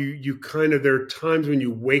grew up, you kind of, there are times when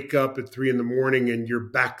you wake up at 3 a.m. and you're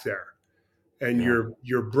back there and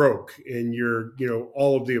you're broke and you're,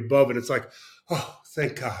 all of the above. And it's like, oh,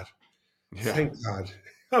 thank God. Yeah. Thank God.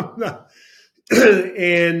 I'm not.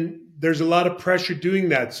 And there's a lot of pressure doing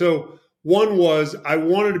that. So one was I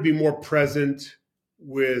wanted to be more present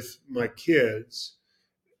with my kids,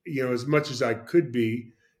 as much as I could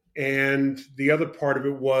be. And the other part of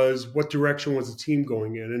it was, what direction was the team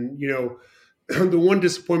going in? And, the one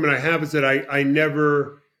disappointment I have is that I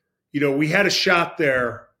never, we had a shot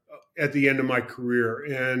there at the end of my career.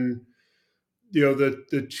 And,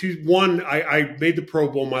 the two, one, I made the Pro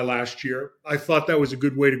Bowl my last year. I thought that was a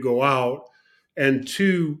good way to go out. And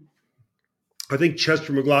two, I think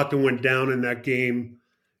Chester McLaughlin went down in that game,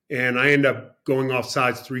 and I ended up going off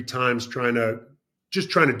sides 3 times trying to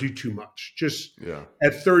do too much.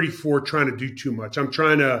 At 34, trying to do too much. I'm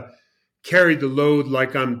trying to carry the load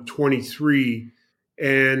like I'm 23.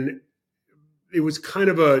 And it was kind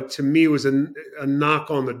of to me, it was a knock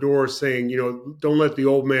on the door saying, don't let the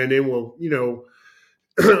old man in. Well,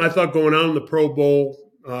 I thought going out in the Pro Bowl,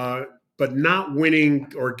 but not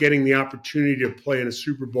winning or getting the opportunity to play in a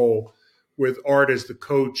Super Bowl with Art as the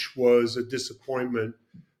coach was a disappointment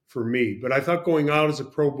for me. But I thought going out as a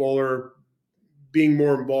Pro Bowler, being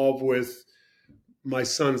more involved with my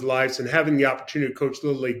son's lives and having the opportunity to coach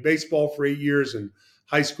Little League baseball for 8 years and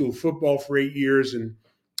high school football for 8 years, and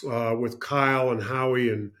with Kyle and Howie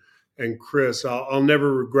and Chris, I'll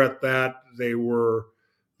never regret that. They were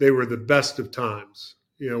the best of times.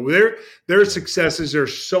 Their successes are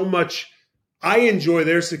so much. I enjoy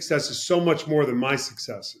their successes so much more than my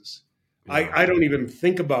successes. Yeah. I don't even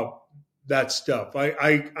think about that stuff.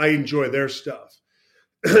 I enjoy their stuff.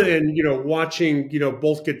 And, watching,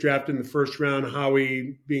 both get drafted in the first round,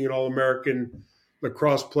 Howie being an All-American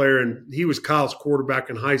lacrosse player, and he was Kyle's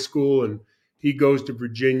quarterback in high school, and he goes to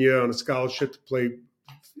Virginia on a scholarship to play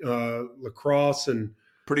lacrosse. And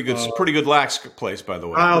pretty good lax place, by the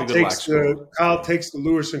way. Kyle takes the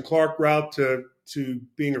Lewis and Clark route to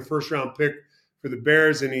being a first-round pick for the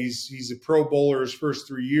Bears, and he's a Pro Bowler his first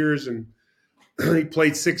 3 years, and he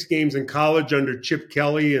played 6 games in college under Chip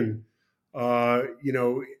Kelly, and I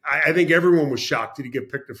think everyone was shocked that he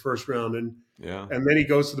get picked the first round, and then he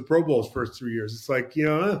goes to the Pro Bowl his first 3 years. It's like,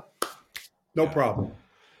 no problem.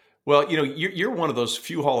 Well, you're one of those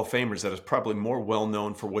few Hall of Famers that is probably more well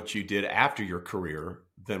known for what you did after your career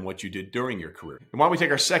than what you did during your career. And why don't we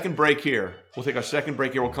take our second break here?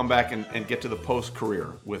 We'll come back and get to the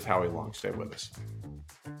post-career with Howie Long. Stay with us.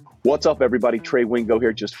 What's up, everybody? Trey Wingo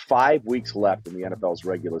here. Just 5 weeks left in the NFL's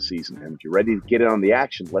regular season. And if you're ready to get in on the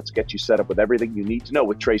action, let's get you set up with everything you need to know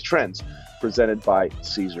with Trey's Trends, presented by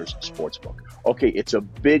Caesars Sportsbook. Okay, it's a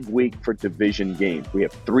big week for division games. We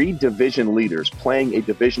have 3 division leaders playing a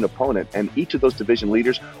division opponent, and each of those division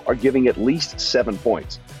leaders are giving at least 7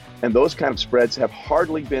 points. And those kind of spreads have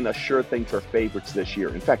hardly been a sure thing for favorites this year.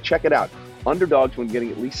 In fact, check it out. Underdogs, when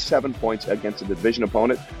getting at least 7 points against a division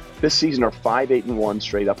opponent, this season are 5-8-1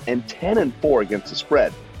 straight up and 10-4 against the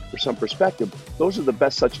spread. For some perspective, those are the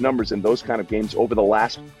best such numbers in those kind of games over the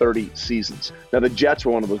last 30 seasons. Now, the Jets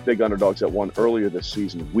were one of those big underdogs that won earlier this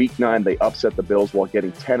season. Week 9, they upset the Bills while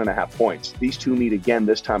getting 10.5 points. These two meet again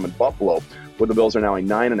this time in Buffalo, where the Bills are now a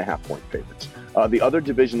 9.5 point favorites. The other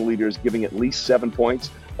division leaders giving at least 7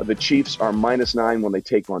 points. The Chiefs are -9 when they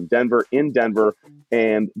take on Denver in Denver,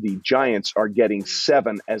 and the Giants are getting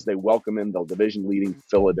 7 as they welcome in the division-leading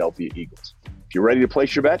Philadelphia Eagles. If you're ready to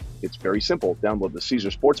place your bet, it's very simple. Download the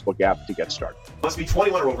Caesars Sportsbook app to get started. Must be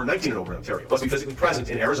 21 or over, 19 and over in Ontario. Must be physically present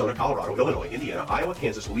in Arizona, Colorado, Illinois, Indiana, Iowa,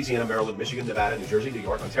 Kansas, Louisiana, Maryland, Michigan, Nevada, New Jersey, New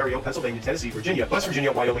York, Ontario, Pennsylvania, Tennessee, Virginia, West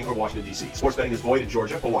Virginia, Wyoming, or Washington, D.C. Sports betting is void in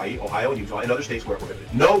Georgia, Hawaii, Ohio, and Utah, and other states where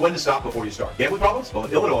prohibited. Know when to stop before you start. Gambling problems? Well,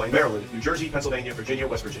 in Illinois, Maryland, New Jersey, Pennsylvania, Virginia,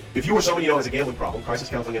 West Virginia. If you or someone you know has a gambling problem, crisis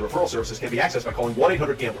counseling and referral services can be accessed by calling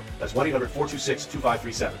 1-800-GAMBLER. That's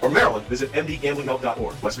 1-800-426-2537. Or Maryland, visit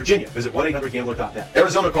mdgamblinghelp.org. West Virginia, visit 1-800-GAMBLER.net.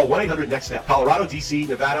 Arizona, call 1-800-NEXT-STEP. Colorado, D.C.,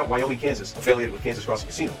 Nevada, Wyoming, Kansas. Affiliated with Kansas Crossing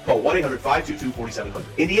Casino. Call 1-800-522-4700.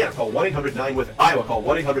 Indiana, call 1-800-9-WITH-IT. Iowa, call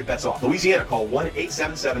 1-800-BETS-OFF. Louisiana, call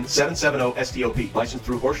 1-877-770-STOP. Licensed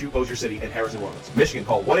through Horseshoe, Bossier City, and Harrison Rollins. Michigan,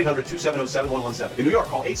 call 1-800-270-7117. In New York,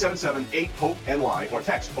 call 877-8-HOPE-NY or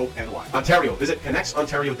text HOPE-NY. Ontario, visit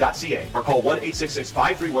connexontario.ca or call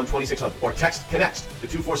 1-866-531-2600 or text CONNEXT to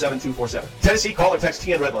 247-247. Tennessee, call or text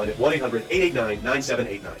TN Redline at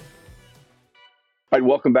 1-800-889-9789. All right,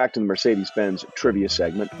 welcome back to the Mercedes-Benz trivia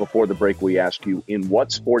segment. Before the break, we asked you, in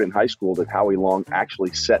what sport in high school did Howie Long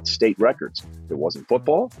actually set state records? It wasn't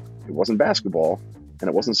football, it wasn't basketball, and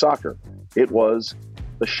it wasn't soccer. It was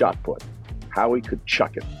the shot put. Howie could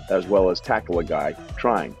chuck it, as well as tackle a guy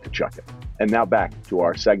trying to chuck it. And now back to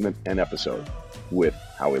our segment and episode with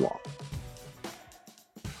Howie Long.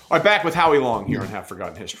 All right, back with Howie Long here on Half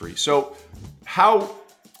Forgotten History. So how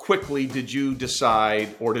quickly did you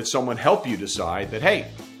decide, or did someone help you decide that, hey,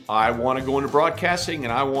 I want to go into broadcasting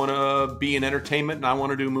and I want to be in entertainment and I want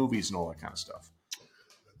to do movies and all that kind of stuff?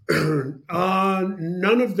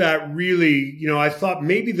 None of that really. I thought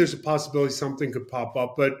maybe there's a possibility something could pop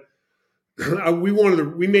up, but we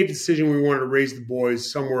made the decision we wanted to raise the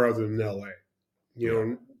boys somewhere other than LA.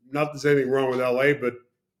 Not that there's anything wrong with LA, but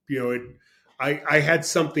I had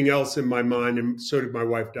something else in my mind, and so did my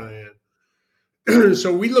wife Diane.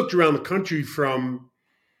 So we looked around the country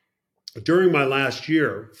during my last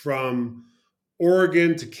year, from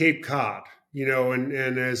Oregon to Cape Cod,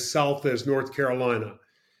 and as south as North Carolina,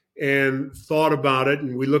 and thought about it.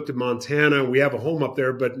 And we looked at Montana. We have a home up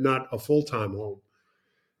there, but not a full-time home.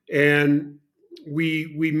 And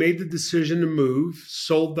we made the decision to move,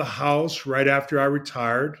 sold the house right after I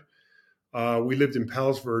retired. We lived in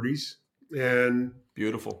Palos Verdes, and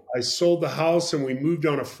beautiful. I sold the house and we moved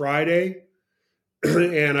on a Friday,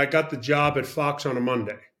 and I got the job at Fox on a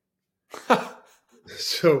Monday.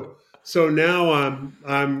 So now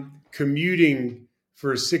I'm commuting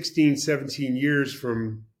for 16, 17 years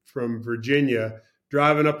from Virginia,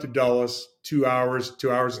 driving up to Dulles, 2 hours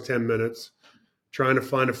and 10 minutes, trying to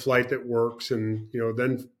find a flight that works, and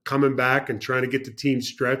then coming back and trying to get the team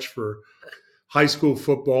stretch for high school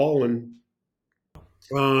football. And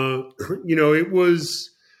it was,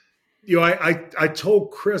 I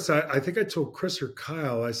told Chris, I think I told Chris or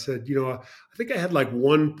Kyle, I said, I think I had like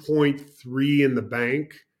 1.3 in the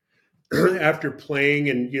bank after playing,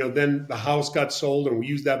 and then the house got sold, and we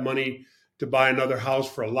used that money to buy another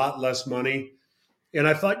house for a lot less money. And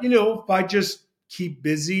I thought, if I just keep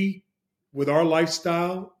busy with our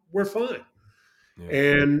lifestyle, we're fine. Yeah.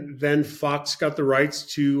 And then Fox got the rights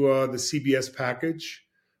to the CBS package,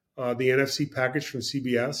 the NFC package from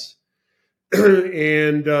CBS.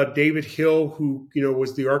 And David Hill, who,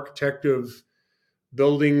 was the architect of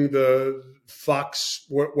building the Fox,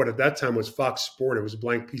 what at that time was Fox Sport. It was a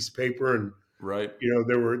blank piece of paper, and right,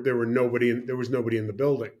 there was nobody in the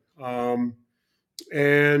building.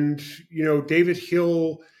 And David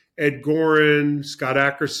Hill, Ed Gorin, Scott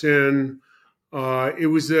Ackerson. It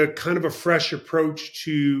was a kind of a fresh approach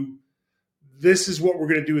to, this is what we're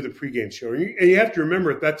going to do with the pregame show. And you have to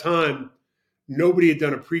remember, at that time, nobody had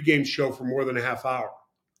done a pregame show for more than a half hour.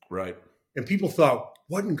 Right. And people thought,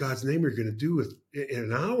 what in God's name are you going to do in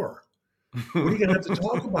an hour? What are you going to have to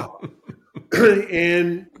talk about?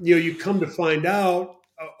 And, you come to find out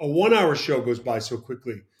a 1 hour show goes by so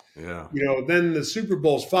quickly. Yeah. Then the Super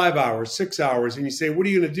Bowl's 5 hours, 6 hours. And you say, what are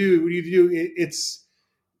you going to do? What do you do?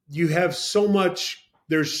 You have so much,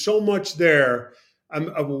 there's so much there.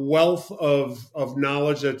 A wealth of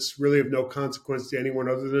knowledge that's really of no consequence to anyone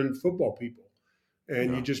other than football people.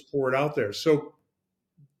 And you just pour it out there. So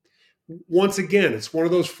once again, it's one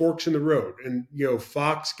of those forks in the road. And,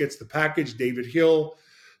 Fox gets the package, David Hill,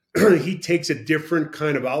 he takes a different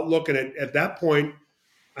kind of outlook. And at that point,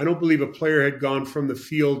 I don't believe a player had gone from the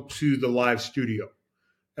field to the live studio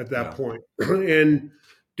at that point. And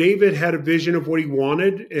David had a vision of what he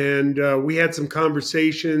wanted. And we had some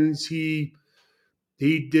conversations. He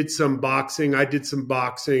did some boxing. I did some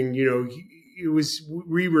boxing.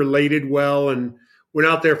 We related well, and went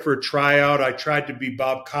out there for a tryout. I tried to be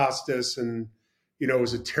Bob Costas, and, it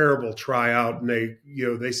was a terrible tryout. And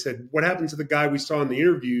they said, what happened to the guy we saw in the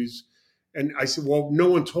interviews? And I said, well, no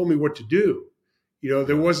one told me what to do.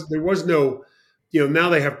 There was no, now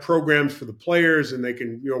they have programs for the players, and they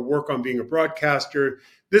can, work on being a broadcaster.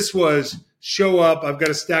 This was show up. I've got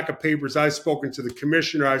a stack of papers. I've spoken to the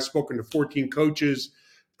commissioner. I've spoken to 14 coaches.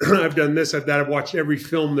 I've done this, I've that. I've watched every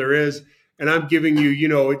film there is. And I'm giving you,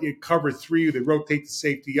 it cover 3. They rotate the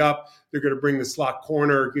safety up. They're going to bring the slot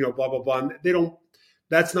corner, blah, blah, blah. And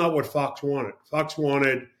that's not what Fox wanted. Fox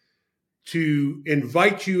wanted to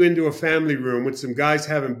invite you into a family room with some guys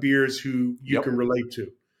having beers who you can relate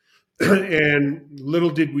to. And little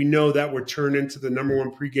did we know that would turn into the number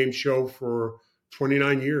one pregame show for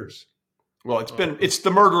 29 years. Well, it's the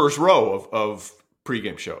murderer's row of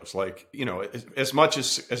pregame shows. Like, as much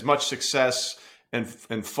success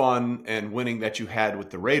and fun and winning that you had with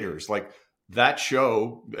the Raiders, like that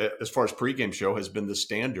show, as far as pregame show, has been the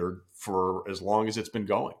standard for as long as it's been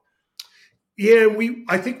going. Yeah,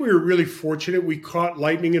 I think we were really fortunate. We caught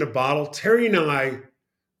lightning in a bottle. Terry and I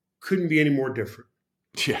couldn't be any more different.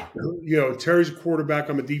 Yeah. Terry's a quarterback.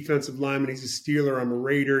 I'm a defensive lineman. He's a Steeler. I'm a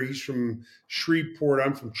Raider. He's from Shreveport.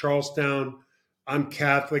 I'm from Charlestown. I'm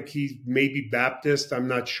Catholic. He's maybe Baptist. I'm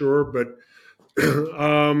not sure. But,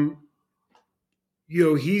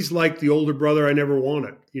 he's like the older brother I never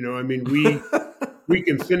wanted. We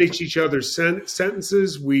can finish each other's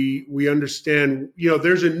sentences. We understand,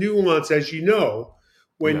 there's a nuance, as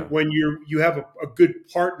when you have a good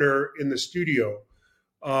partner in the studio,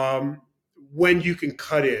 when you can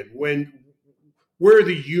cut in, when where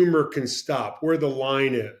the humor can stop, where the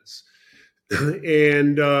line is.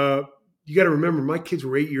 And you got to remember, my kids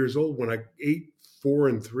were 8 years old when 4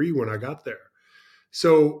 and 3 when I got there.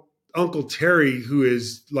 So Uncle Terry, who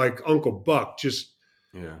is like Uncle Buck, just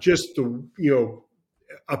the,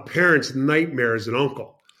 a parent's nightmare as an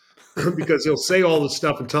uncle. Because he'll say all the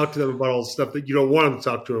stuff and talk to them about all the stuff that you don't want him to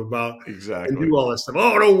talk to them about. Exactly. And do all that stuff.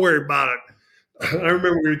 Oh, don't worry about it. I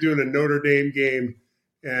remember we were doing a Notre Dame game,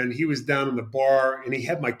 and he was down in the bar, and he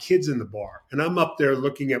had my kids in the bar. And I'm up there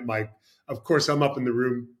looking at of course, I'm up in the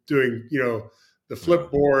room doing, the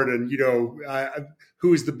flipboard and,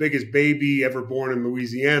 who is the biggest baby ever born in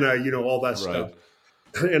Louisiana, all that stuff.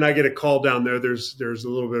 And I get a call down there. There's a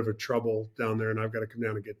little bit of a trouble down there, and I've got to come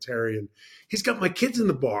down and get Terry. And he's got my kids in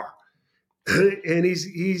the bar. And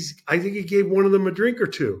I think he gave one of them a drink or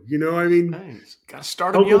two. Nice. Got to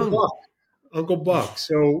start him young. Uncle Buck.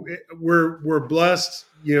 So we're blessed.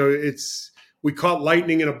 We caught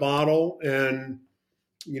lightning in a bottle, and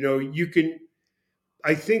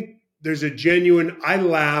I think there's a genuine. I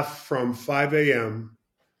laugh from 5 a.m.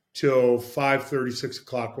 till 5:30, 6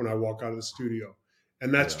 o'clock when I walk out of the studio,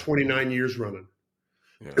 and that's 29 years running.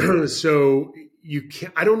 Yeah. So you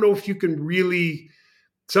can't. I don't know if you can really.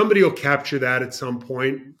 Somebody will capture that at some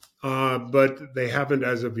point, but they haven't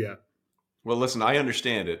as of yet. Well, listen, I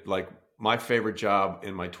understand it. Like, my favorite job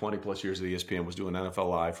in my 20 plus years at ESPN was doing NFL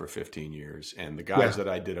Live for 15 years. And the guys that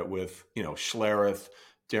I did it with, Schlereth,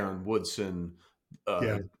 Darren Woodson,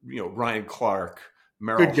 Ryan Clark,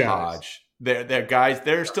 Merrill Hodge, they're guys,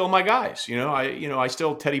 they're still my guys. I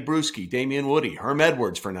still Teddy Bruschi, Damian Woody, Herm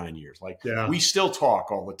Edwards for 9 years. We still talk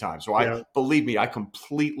all the time. So believe me, I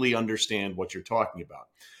completely understand what you're talking about.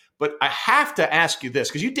 But I have to ask you this,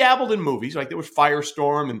 because you dabbled in movies, like there was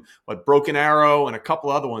Firestorm and Broken Arrow and a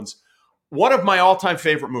couple other ones. One of my all-time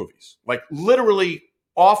favorite movies, like literally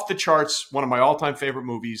off the charts, one of my all-time favorite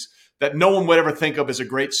movies that no one would ever think of as a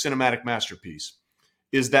great cinematic masterpiece,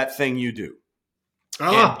 is That Thing You Do.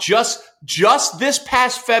 And just this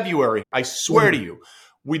past February, I swear to you,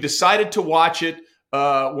 we decided to watch it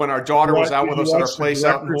when our daughter was out with us at our place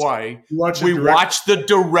out in Hawaii. We watched the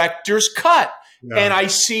director's cut. Yeah. And I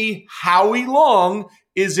see Howie Long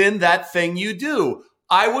is in That Thing You Do.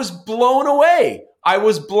 I was blown away.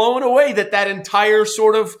 That entire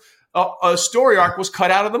sort of story arc was cut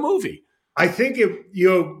out of the movie. I think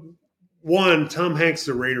Tom Hanks is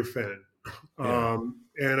a Raider fan.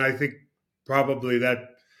 And I think probably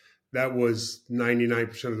that was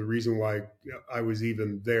 99% of the reason why I was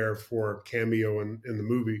even there for a cameo in the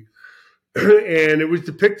movie. And it was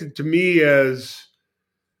depicted to me as,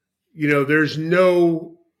 there's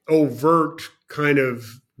no overt kind of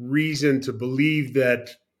reason to believe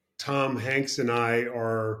that Tom Hanks and I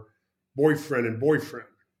are boyfriend and boyfriend.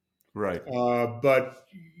 Right. But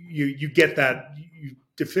you get that, you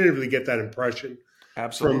definitively get that impression.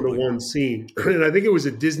 Absolutely. From the one scene. And I think it was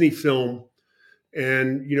a Disney film.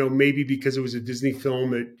 And, maybe because it was a Disney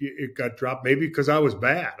film, it got dropped. Maybe because I was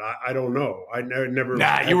bad. I don't know. I never.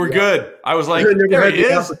 Nah, you were good. I was like, there he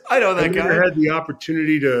is. I know that guy. I never had the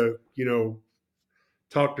opportunity to,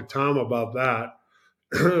 talk to Tom about that.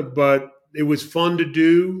 But it was fun to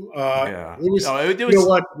do. It was, you know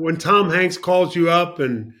what? When Tom Hanks calls you up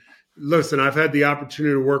and listen, I've had the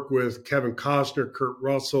opportunity to work with Kevin Costner, Kurt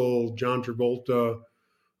Russell, John Travolta,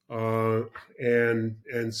 and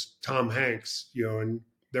Tom Hanks, and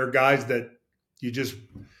they're guys that you just,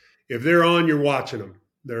 if they're on, you're watching them.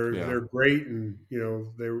 They're great, and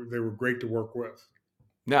they were great to work with.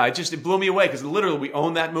 No, it blew me away because literally we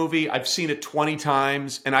own that movie. I've seen it 20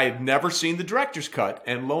 times, and I had never seen the director's cut.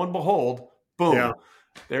 And lo and behold, boom,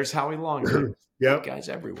 there's Howie Long. Guys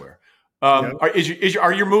everywhere.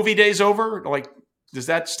 Are your movie days over? Like, is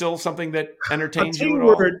that still something that entertains you at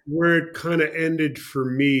all? Where it kind of ended for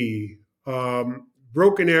me,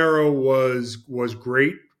 Broken Arrow was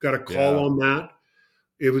great. Got a call on that.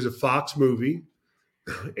 It was a Fox movie,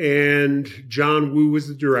 and John Woo was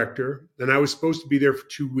the director, and I was supposed to be there for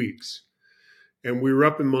 2 weeks. And we were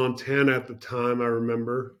up in Montana at the time, I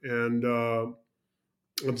remember, and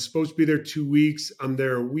I'm supposed to be there 2 weeks. I'm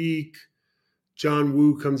there a week. John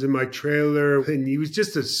Woo comes in my trailer, and he was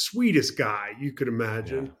just the sweetest guy you could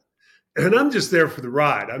imagine. Yeah. And I'm just there for the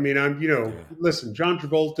ride. I mean, listen, John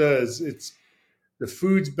Travolta it's the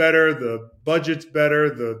food's better, the budget's better,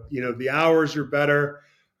 the hours are better.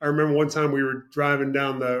 I remember one time we were driving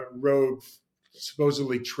down the road,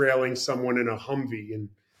 supposedly trailing someone in a Humvee, and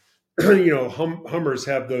Hummers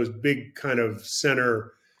have those big kind of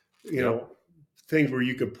center, things where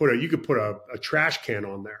you could put a trash can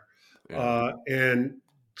on there. And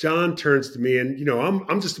John turns to me, and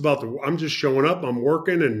I'm just showing up. I'm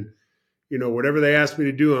working, and whatever they ask me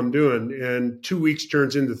to do, I'm doing. And 2 weeks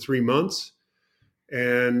turns into 3 months.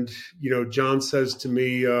 And, John says to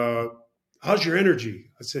me, how's your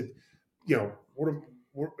energy? I said,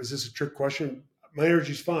 what is this a trick question? My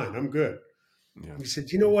energy's fine. I'm good. Yeah. He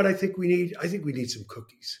said, you know what? I think we need some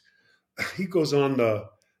cookies. He goes on the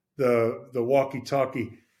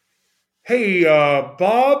walkie-talkie. Hey,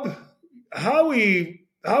 Bob,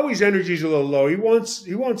 Howie's energy's a little low. He wants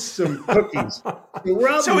some cookies.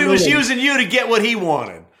 So he was using you to get what he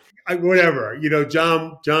wanted. Whatever.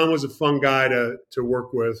 John was a fun guy to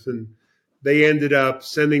work with, and they ended up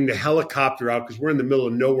sending the helicopter out because we're in the middle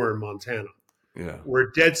of nowhere in Montana. Yeah.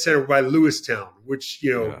 We're dead center by Lewistown, which,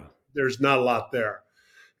 there's not a lot there.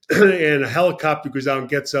 And a helicopter goes out and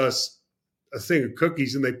gets us a thing of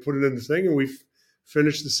cookies, and they put it in the thing, and we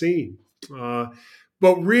finished the scene.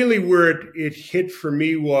 But really where it hit for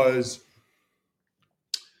me was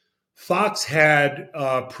Fox had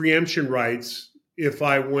preemption rights if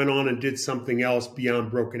I went on and did something else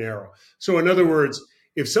beyond Broken Arrow. So in other words,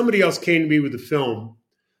 if somebody else came to me with a film,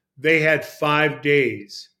 they had 5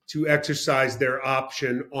 days to exercise their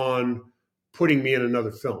option on putting me in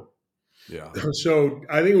another film. Yeah. So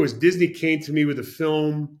I think it was Disney came to me with a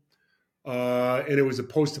film, and it was a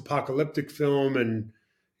post-apocalyptic film, and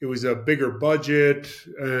it was a bigger budget.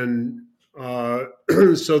 And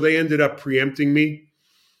so they ended up preempting me.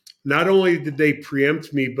 Not only did they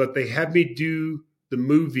preempt me, but they had me do the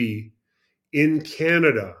movie in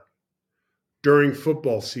Canada during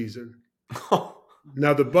football season.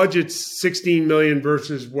 Now the budget's $16 million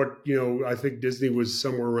versus what, I think Disney was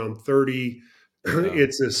somewhere around 30. Yeah.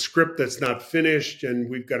 It's a script that's not finished, and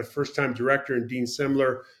we've got a first-time director in Dean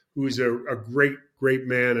Semler, who's a great, great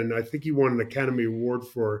man, and I think he won an Academy Award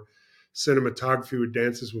for cinematography with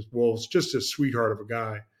Dances with Wolves. Just a sweetheart of a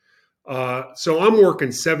guy. So I'm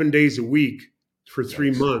working 7 days a week for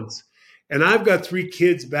 3 months, and I've got 3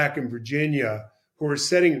 kids back in Virginia who are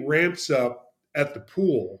setting ramps up at the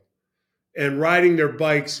pool and riding their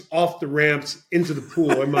bikes off the ramps into the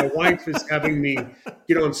pool. And my wife is having me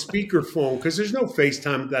get on speakerphone because there's no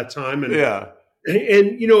FaceTime at that time. And,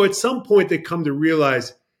 and at some point they come to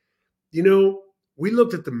realize, we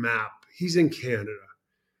looked at the map. He's in Canada.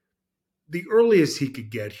 The earliest he could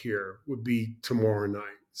get here would be tomorrow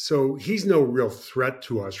night. So he's no real threat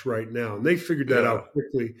to us right now. And they figured that out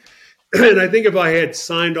quickly. And I think if I had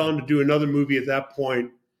signed on to do another movie at that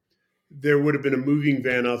point, there would have been a moving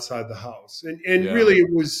van outside the house. And really it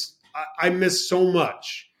was, I missed so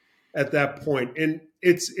much at that point. And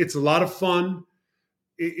it's a lot of fun.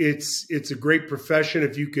 It's a great profession.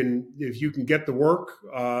 If you can get the work,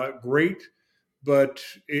 great. But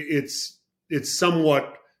it's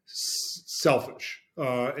somewhat selfish.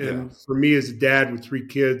 For me as a dad with 3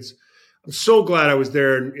 kids, I'm so glad I was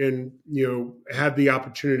there and had the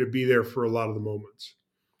opportunity to be there for a lot of the moments.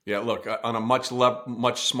 Yeah, look, on a much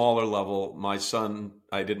smaller level, my son,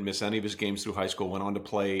 I didn't miss any of his games through high school, went on to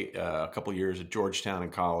play a couple of years at Georgetown in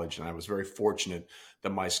college, and I was very fortunate that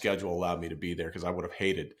my schedule allowed me to be there because I would have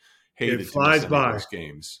hated to miss any of those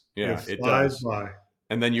games. Yeah, it flies does. By.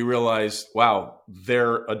 And then you realize, wow,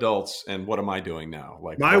 they're adults, and what am I doing now?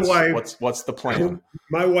 Like, what's the plan?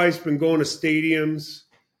 My wife's been going to stadiums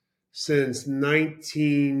since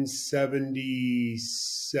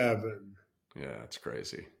 1977. Yeah, it's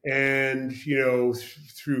crazy. And,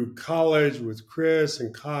 through college with Chris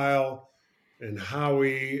and Kyle and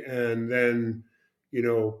Howie, and then,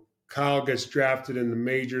 Kyle gets drafted in the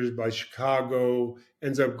majors by Chicago,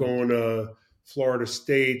 ends up going to Florida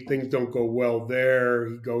State. Things don't go well there.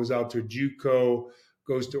 He goes out to JUCO,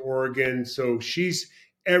 goes to Oregon. So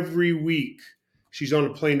every week she's on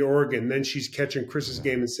a plane to Oregon. Then she's catching Chris's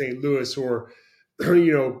game in St. Louis, or,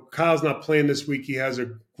 Kyle's not playing this week. He has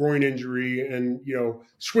a groin injury, and,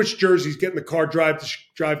 switch jerseys, get in the car, drive to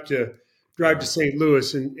St.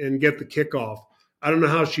 Louis and get the kickoff. I don't know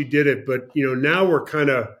how she did it, but, now we're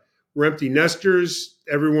empty nesters.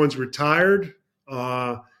 Everyone's retired.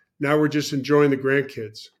 Now we're just enjoying the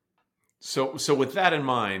grandkids. So with that in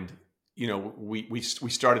mind, we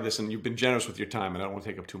started this, and you've been generous with your time, and I don't want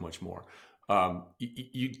to take up too much more.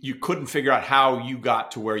 You couldn't figure out how you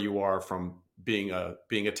got to where you are from being a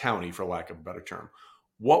townie, for lack of a better term.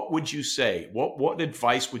 What would you say? What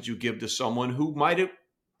advice would you give to someone who might have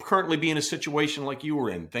currently be in a situation like you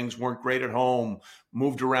were in? Things weren't great at home,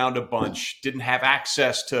 moved around a bunch, didn't have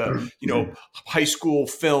access to, high school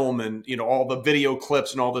film and, all the video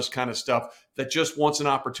clips and all this kind of stuff, that just wants an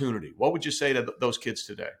opportunity. What would you say to those kids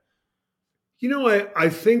today? I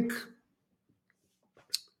think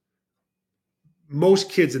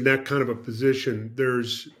most kids in that kind of a position, there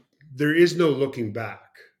is no looking back.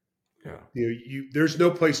 Yeah. There's no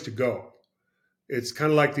place to go. It's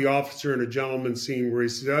kind of like the officer in A Gentleman scene where he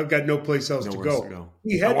said, I've got no place else to go.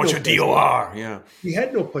 He had your DOR. Yeah. He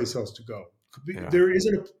had no place else to go. Yeah. There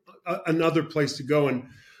isn't another place to go. And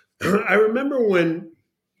I remember when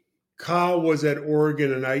Kyle was at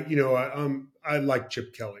Oregon, and I like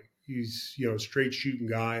Chip Kelly. He's, a straight shooting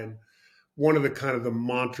guy. And one of the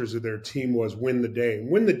mantras of their team was win the day.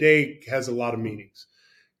 And win the day has a lot of meanings.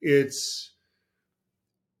 It's,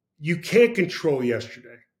 you can't control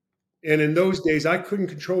yesterday. And in those days, I couldn't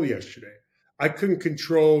control yesterday. I couldn't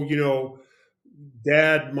control,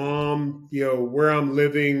 dad, mom, where I'm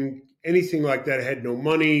living, anything like that. I had no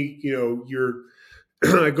money.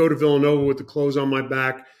 I go to Villanova with the clothes on my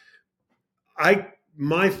back.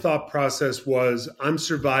 My thought process was, I'm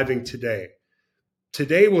surviving today.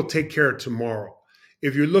 Today will take care of tomorrow.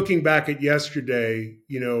 If you're looking back at yesterday,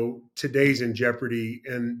 today's in jeopardy,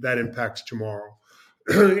 and that impacts tomorrow.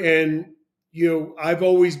 And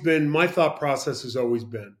my thought process has always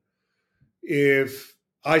been, if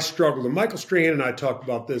I struggle, and Michael Strahan and I talked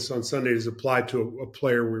about this on Sunday as applied to a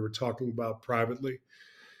player we were talking about privately,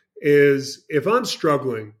 is if I'm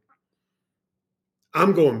struggling,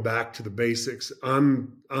 I'm going back to the basics.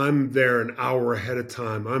 I'm there an hour ahead of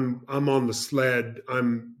time. I'm on the sled.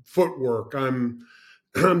 I'm footwork. I'm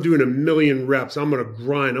doing 1,000,000 reps. I'm going to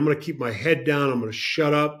grind. I'm going to keep my head down. I'm going to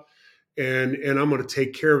shut up. And I'm going to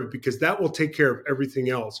take care of it, because that will take care of everything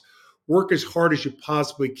else. Work as hard as you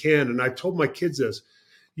possibly can. And I told my kids this,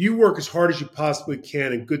 you work as hard as you possibly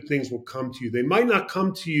can and good things will come to you. They might not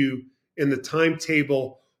come to you in the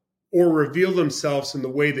timetable or reveal themselves in the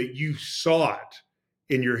way that you saw it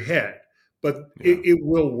in your head, but it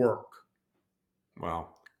will work. Wow.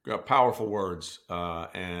 Powerful words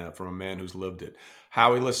and from a man who's lived it.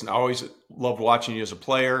 Howie, listen, I always loved watching you as a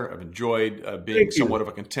player. I've enjoyed being somewhat of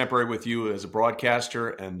a contemporary with you as a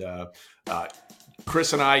broadcaster. And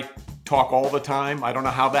Chris and I talk all the time. I don't know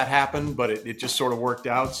how that happened, but it just sort of worked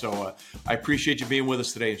out. So I appreciate you being with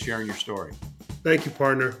us today and sharing your story. Thank you,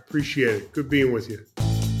 partner. Appreciate it. Good being with you.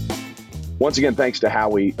 Once again, thanks to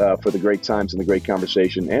Howie for the great times and the great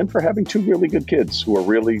conversation, and for having two really good kids who are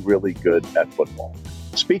really, really good at football.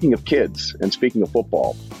 Speaking of kids and speaking of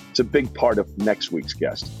football, it's a big part of next week's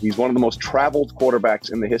guest. He's one of the most traveled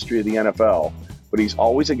quarterbacks in the history of the NFL, but he's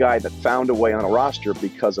always a guy that found a way on a roster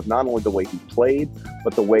because of not only the way he played,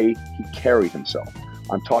 but the way he carried himself.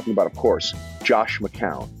 I'm talking about, of course, Josh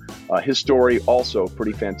McCown. His story also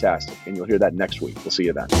pretty fantastic, and you'll hear that next week. We'll see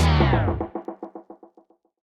you then.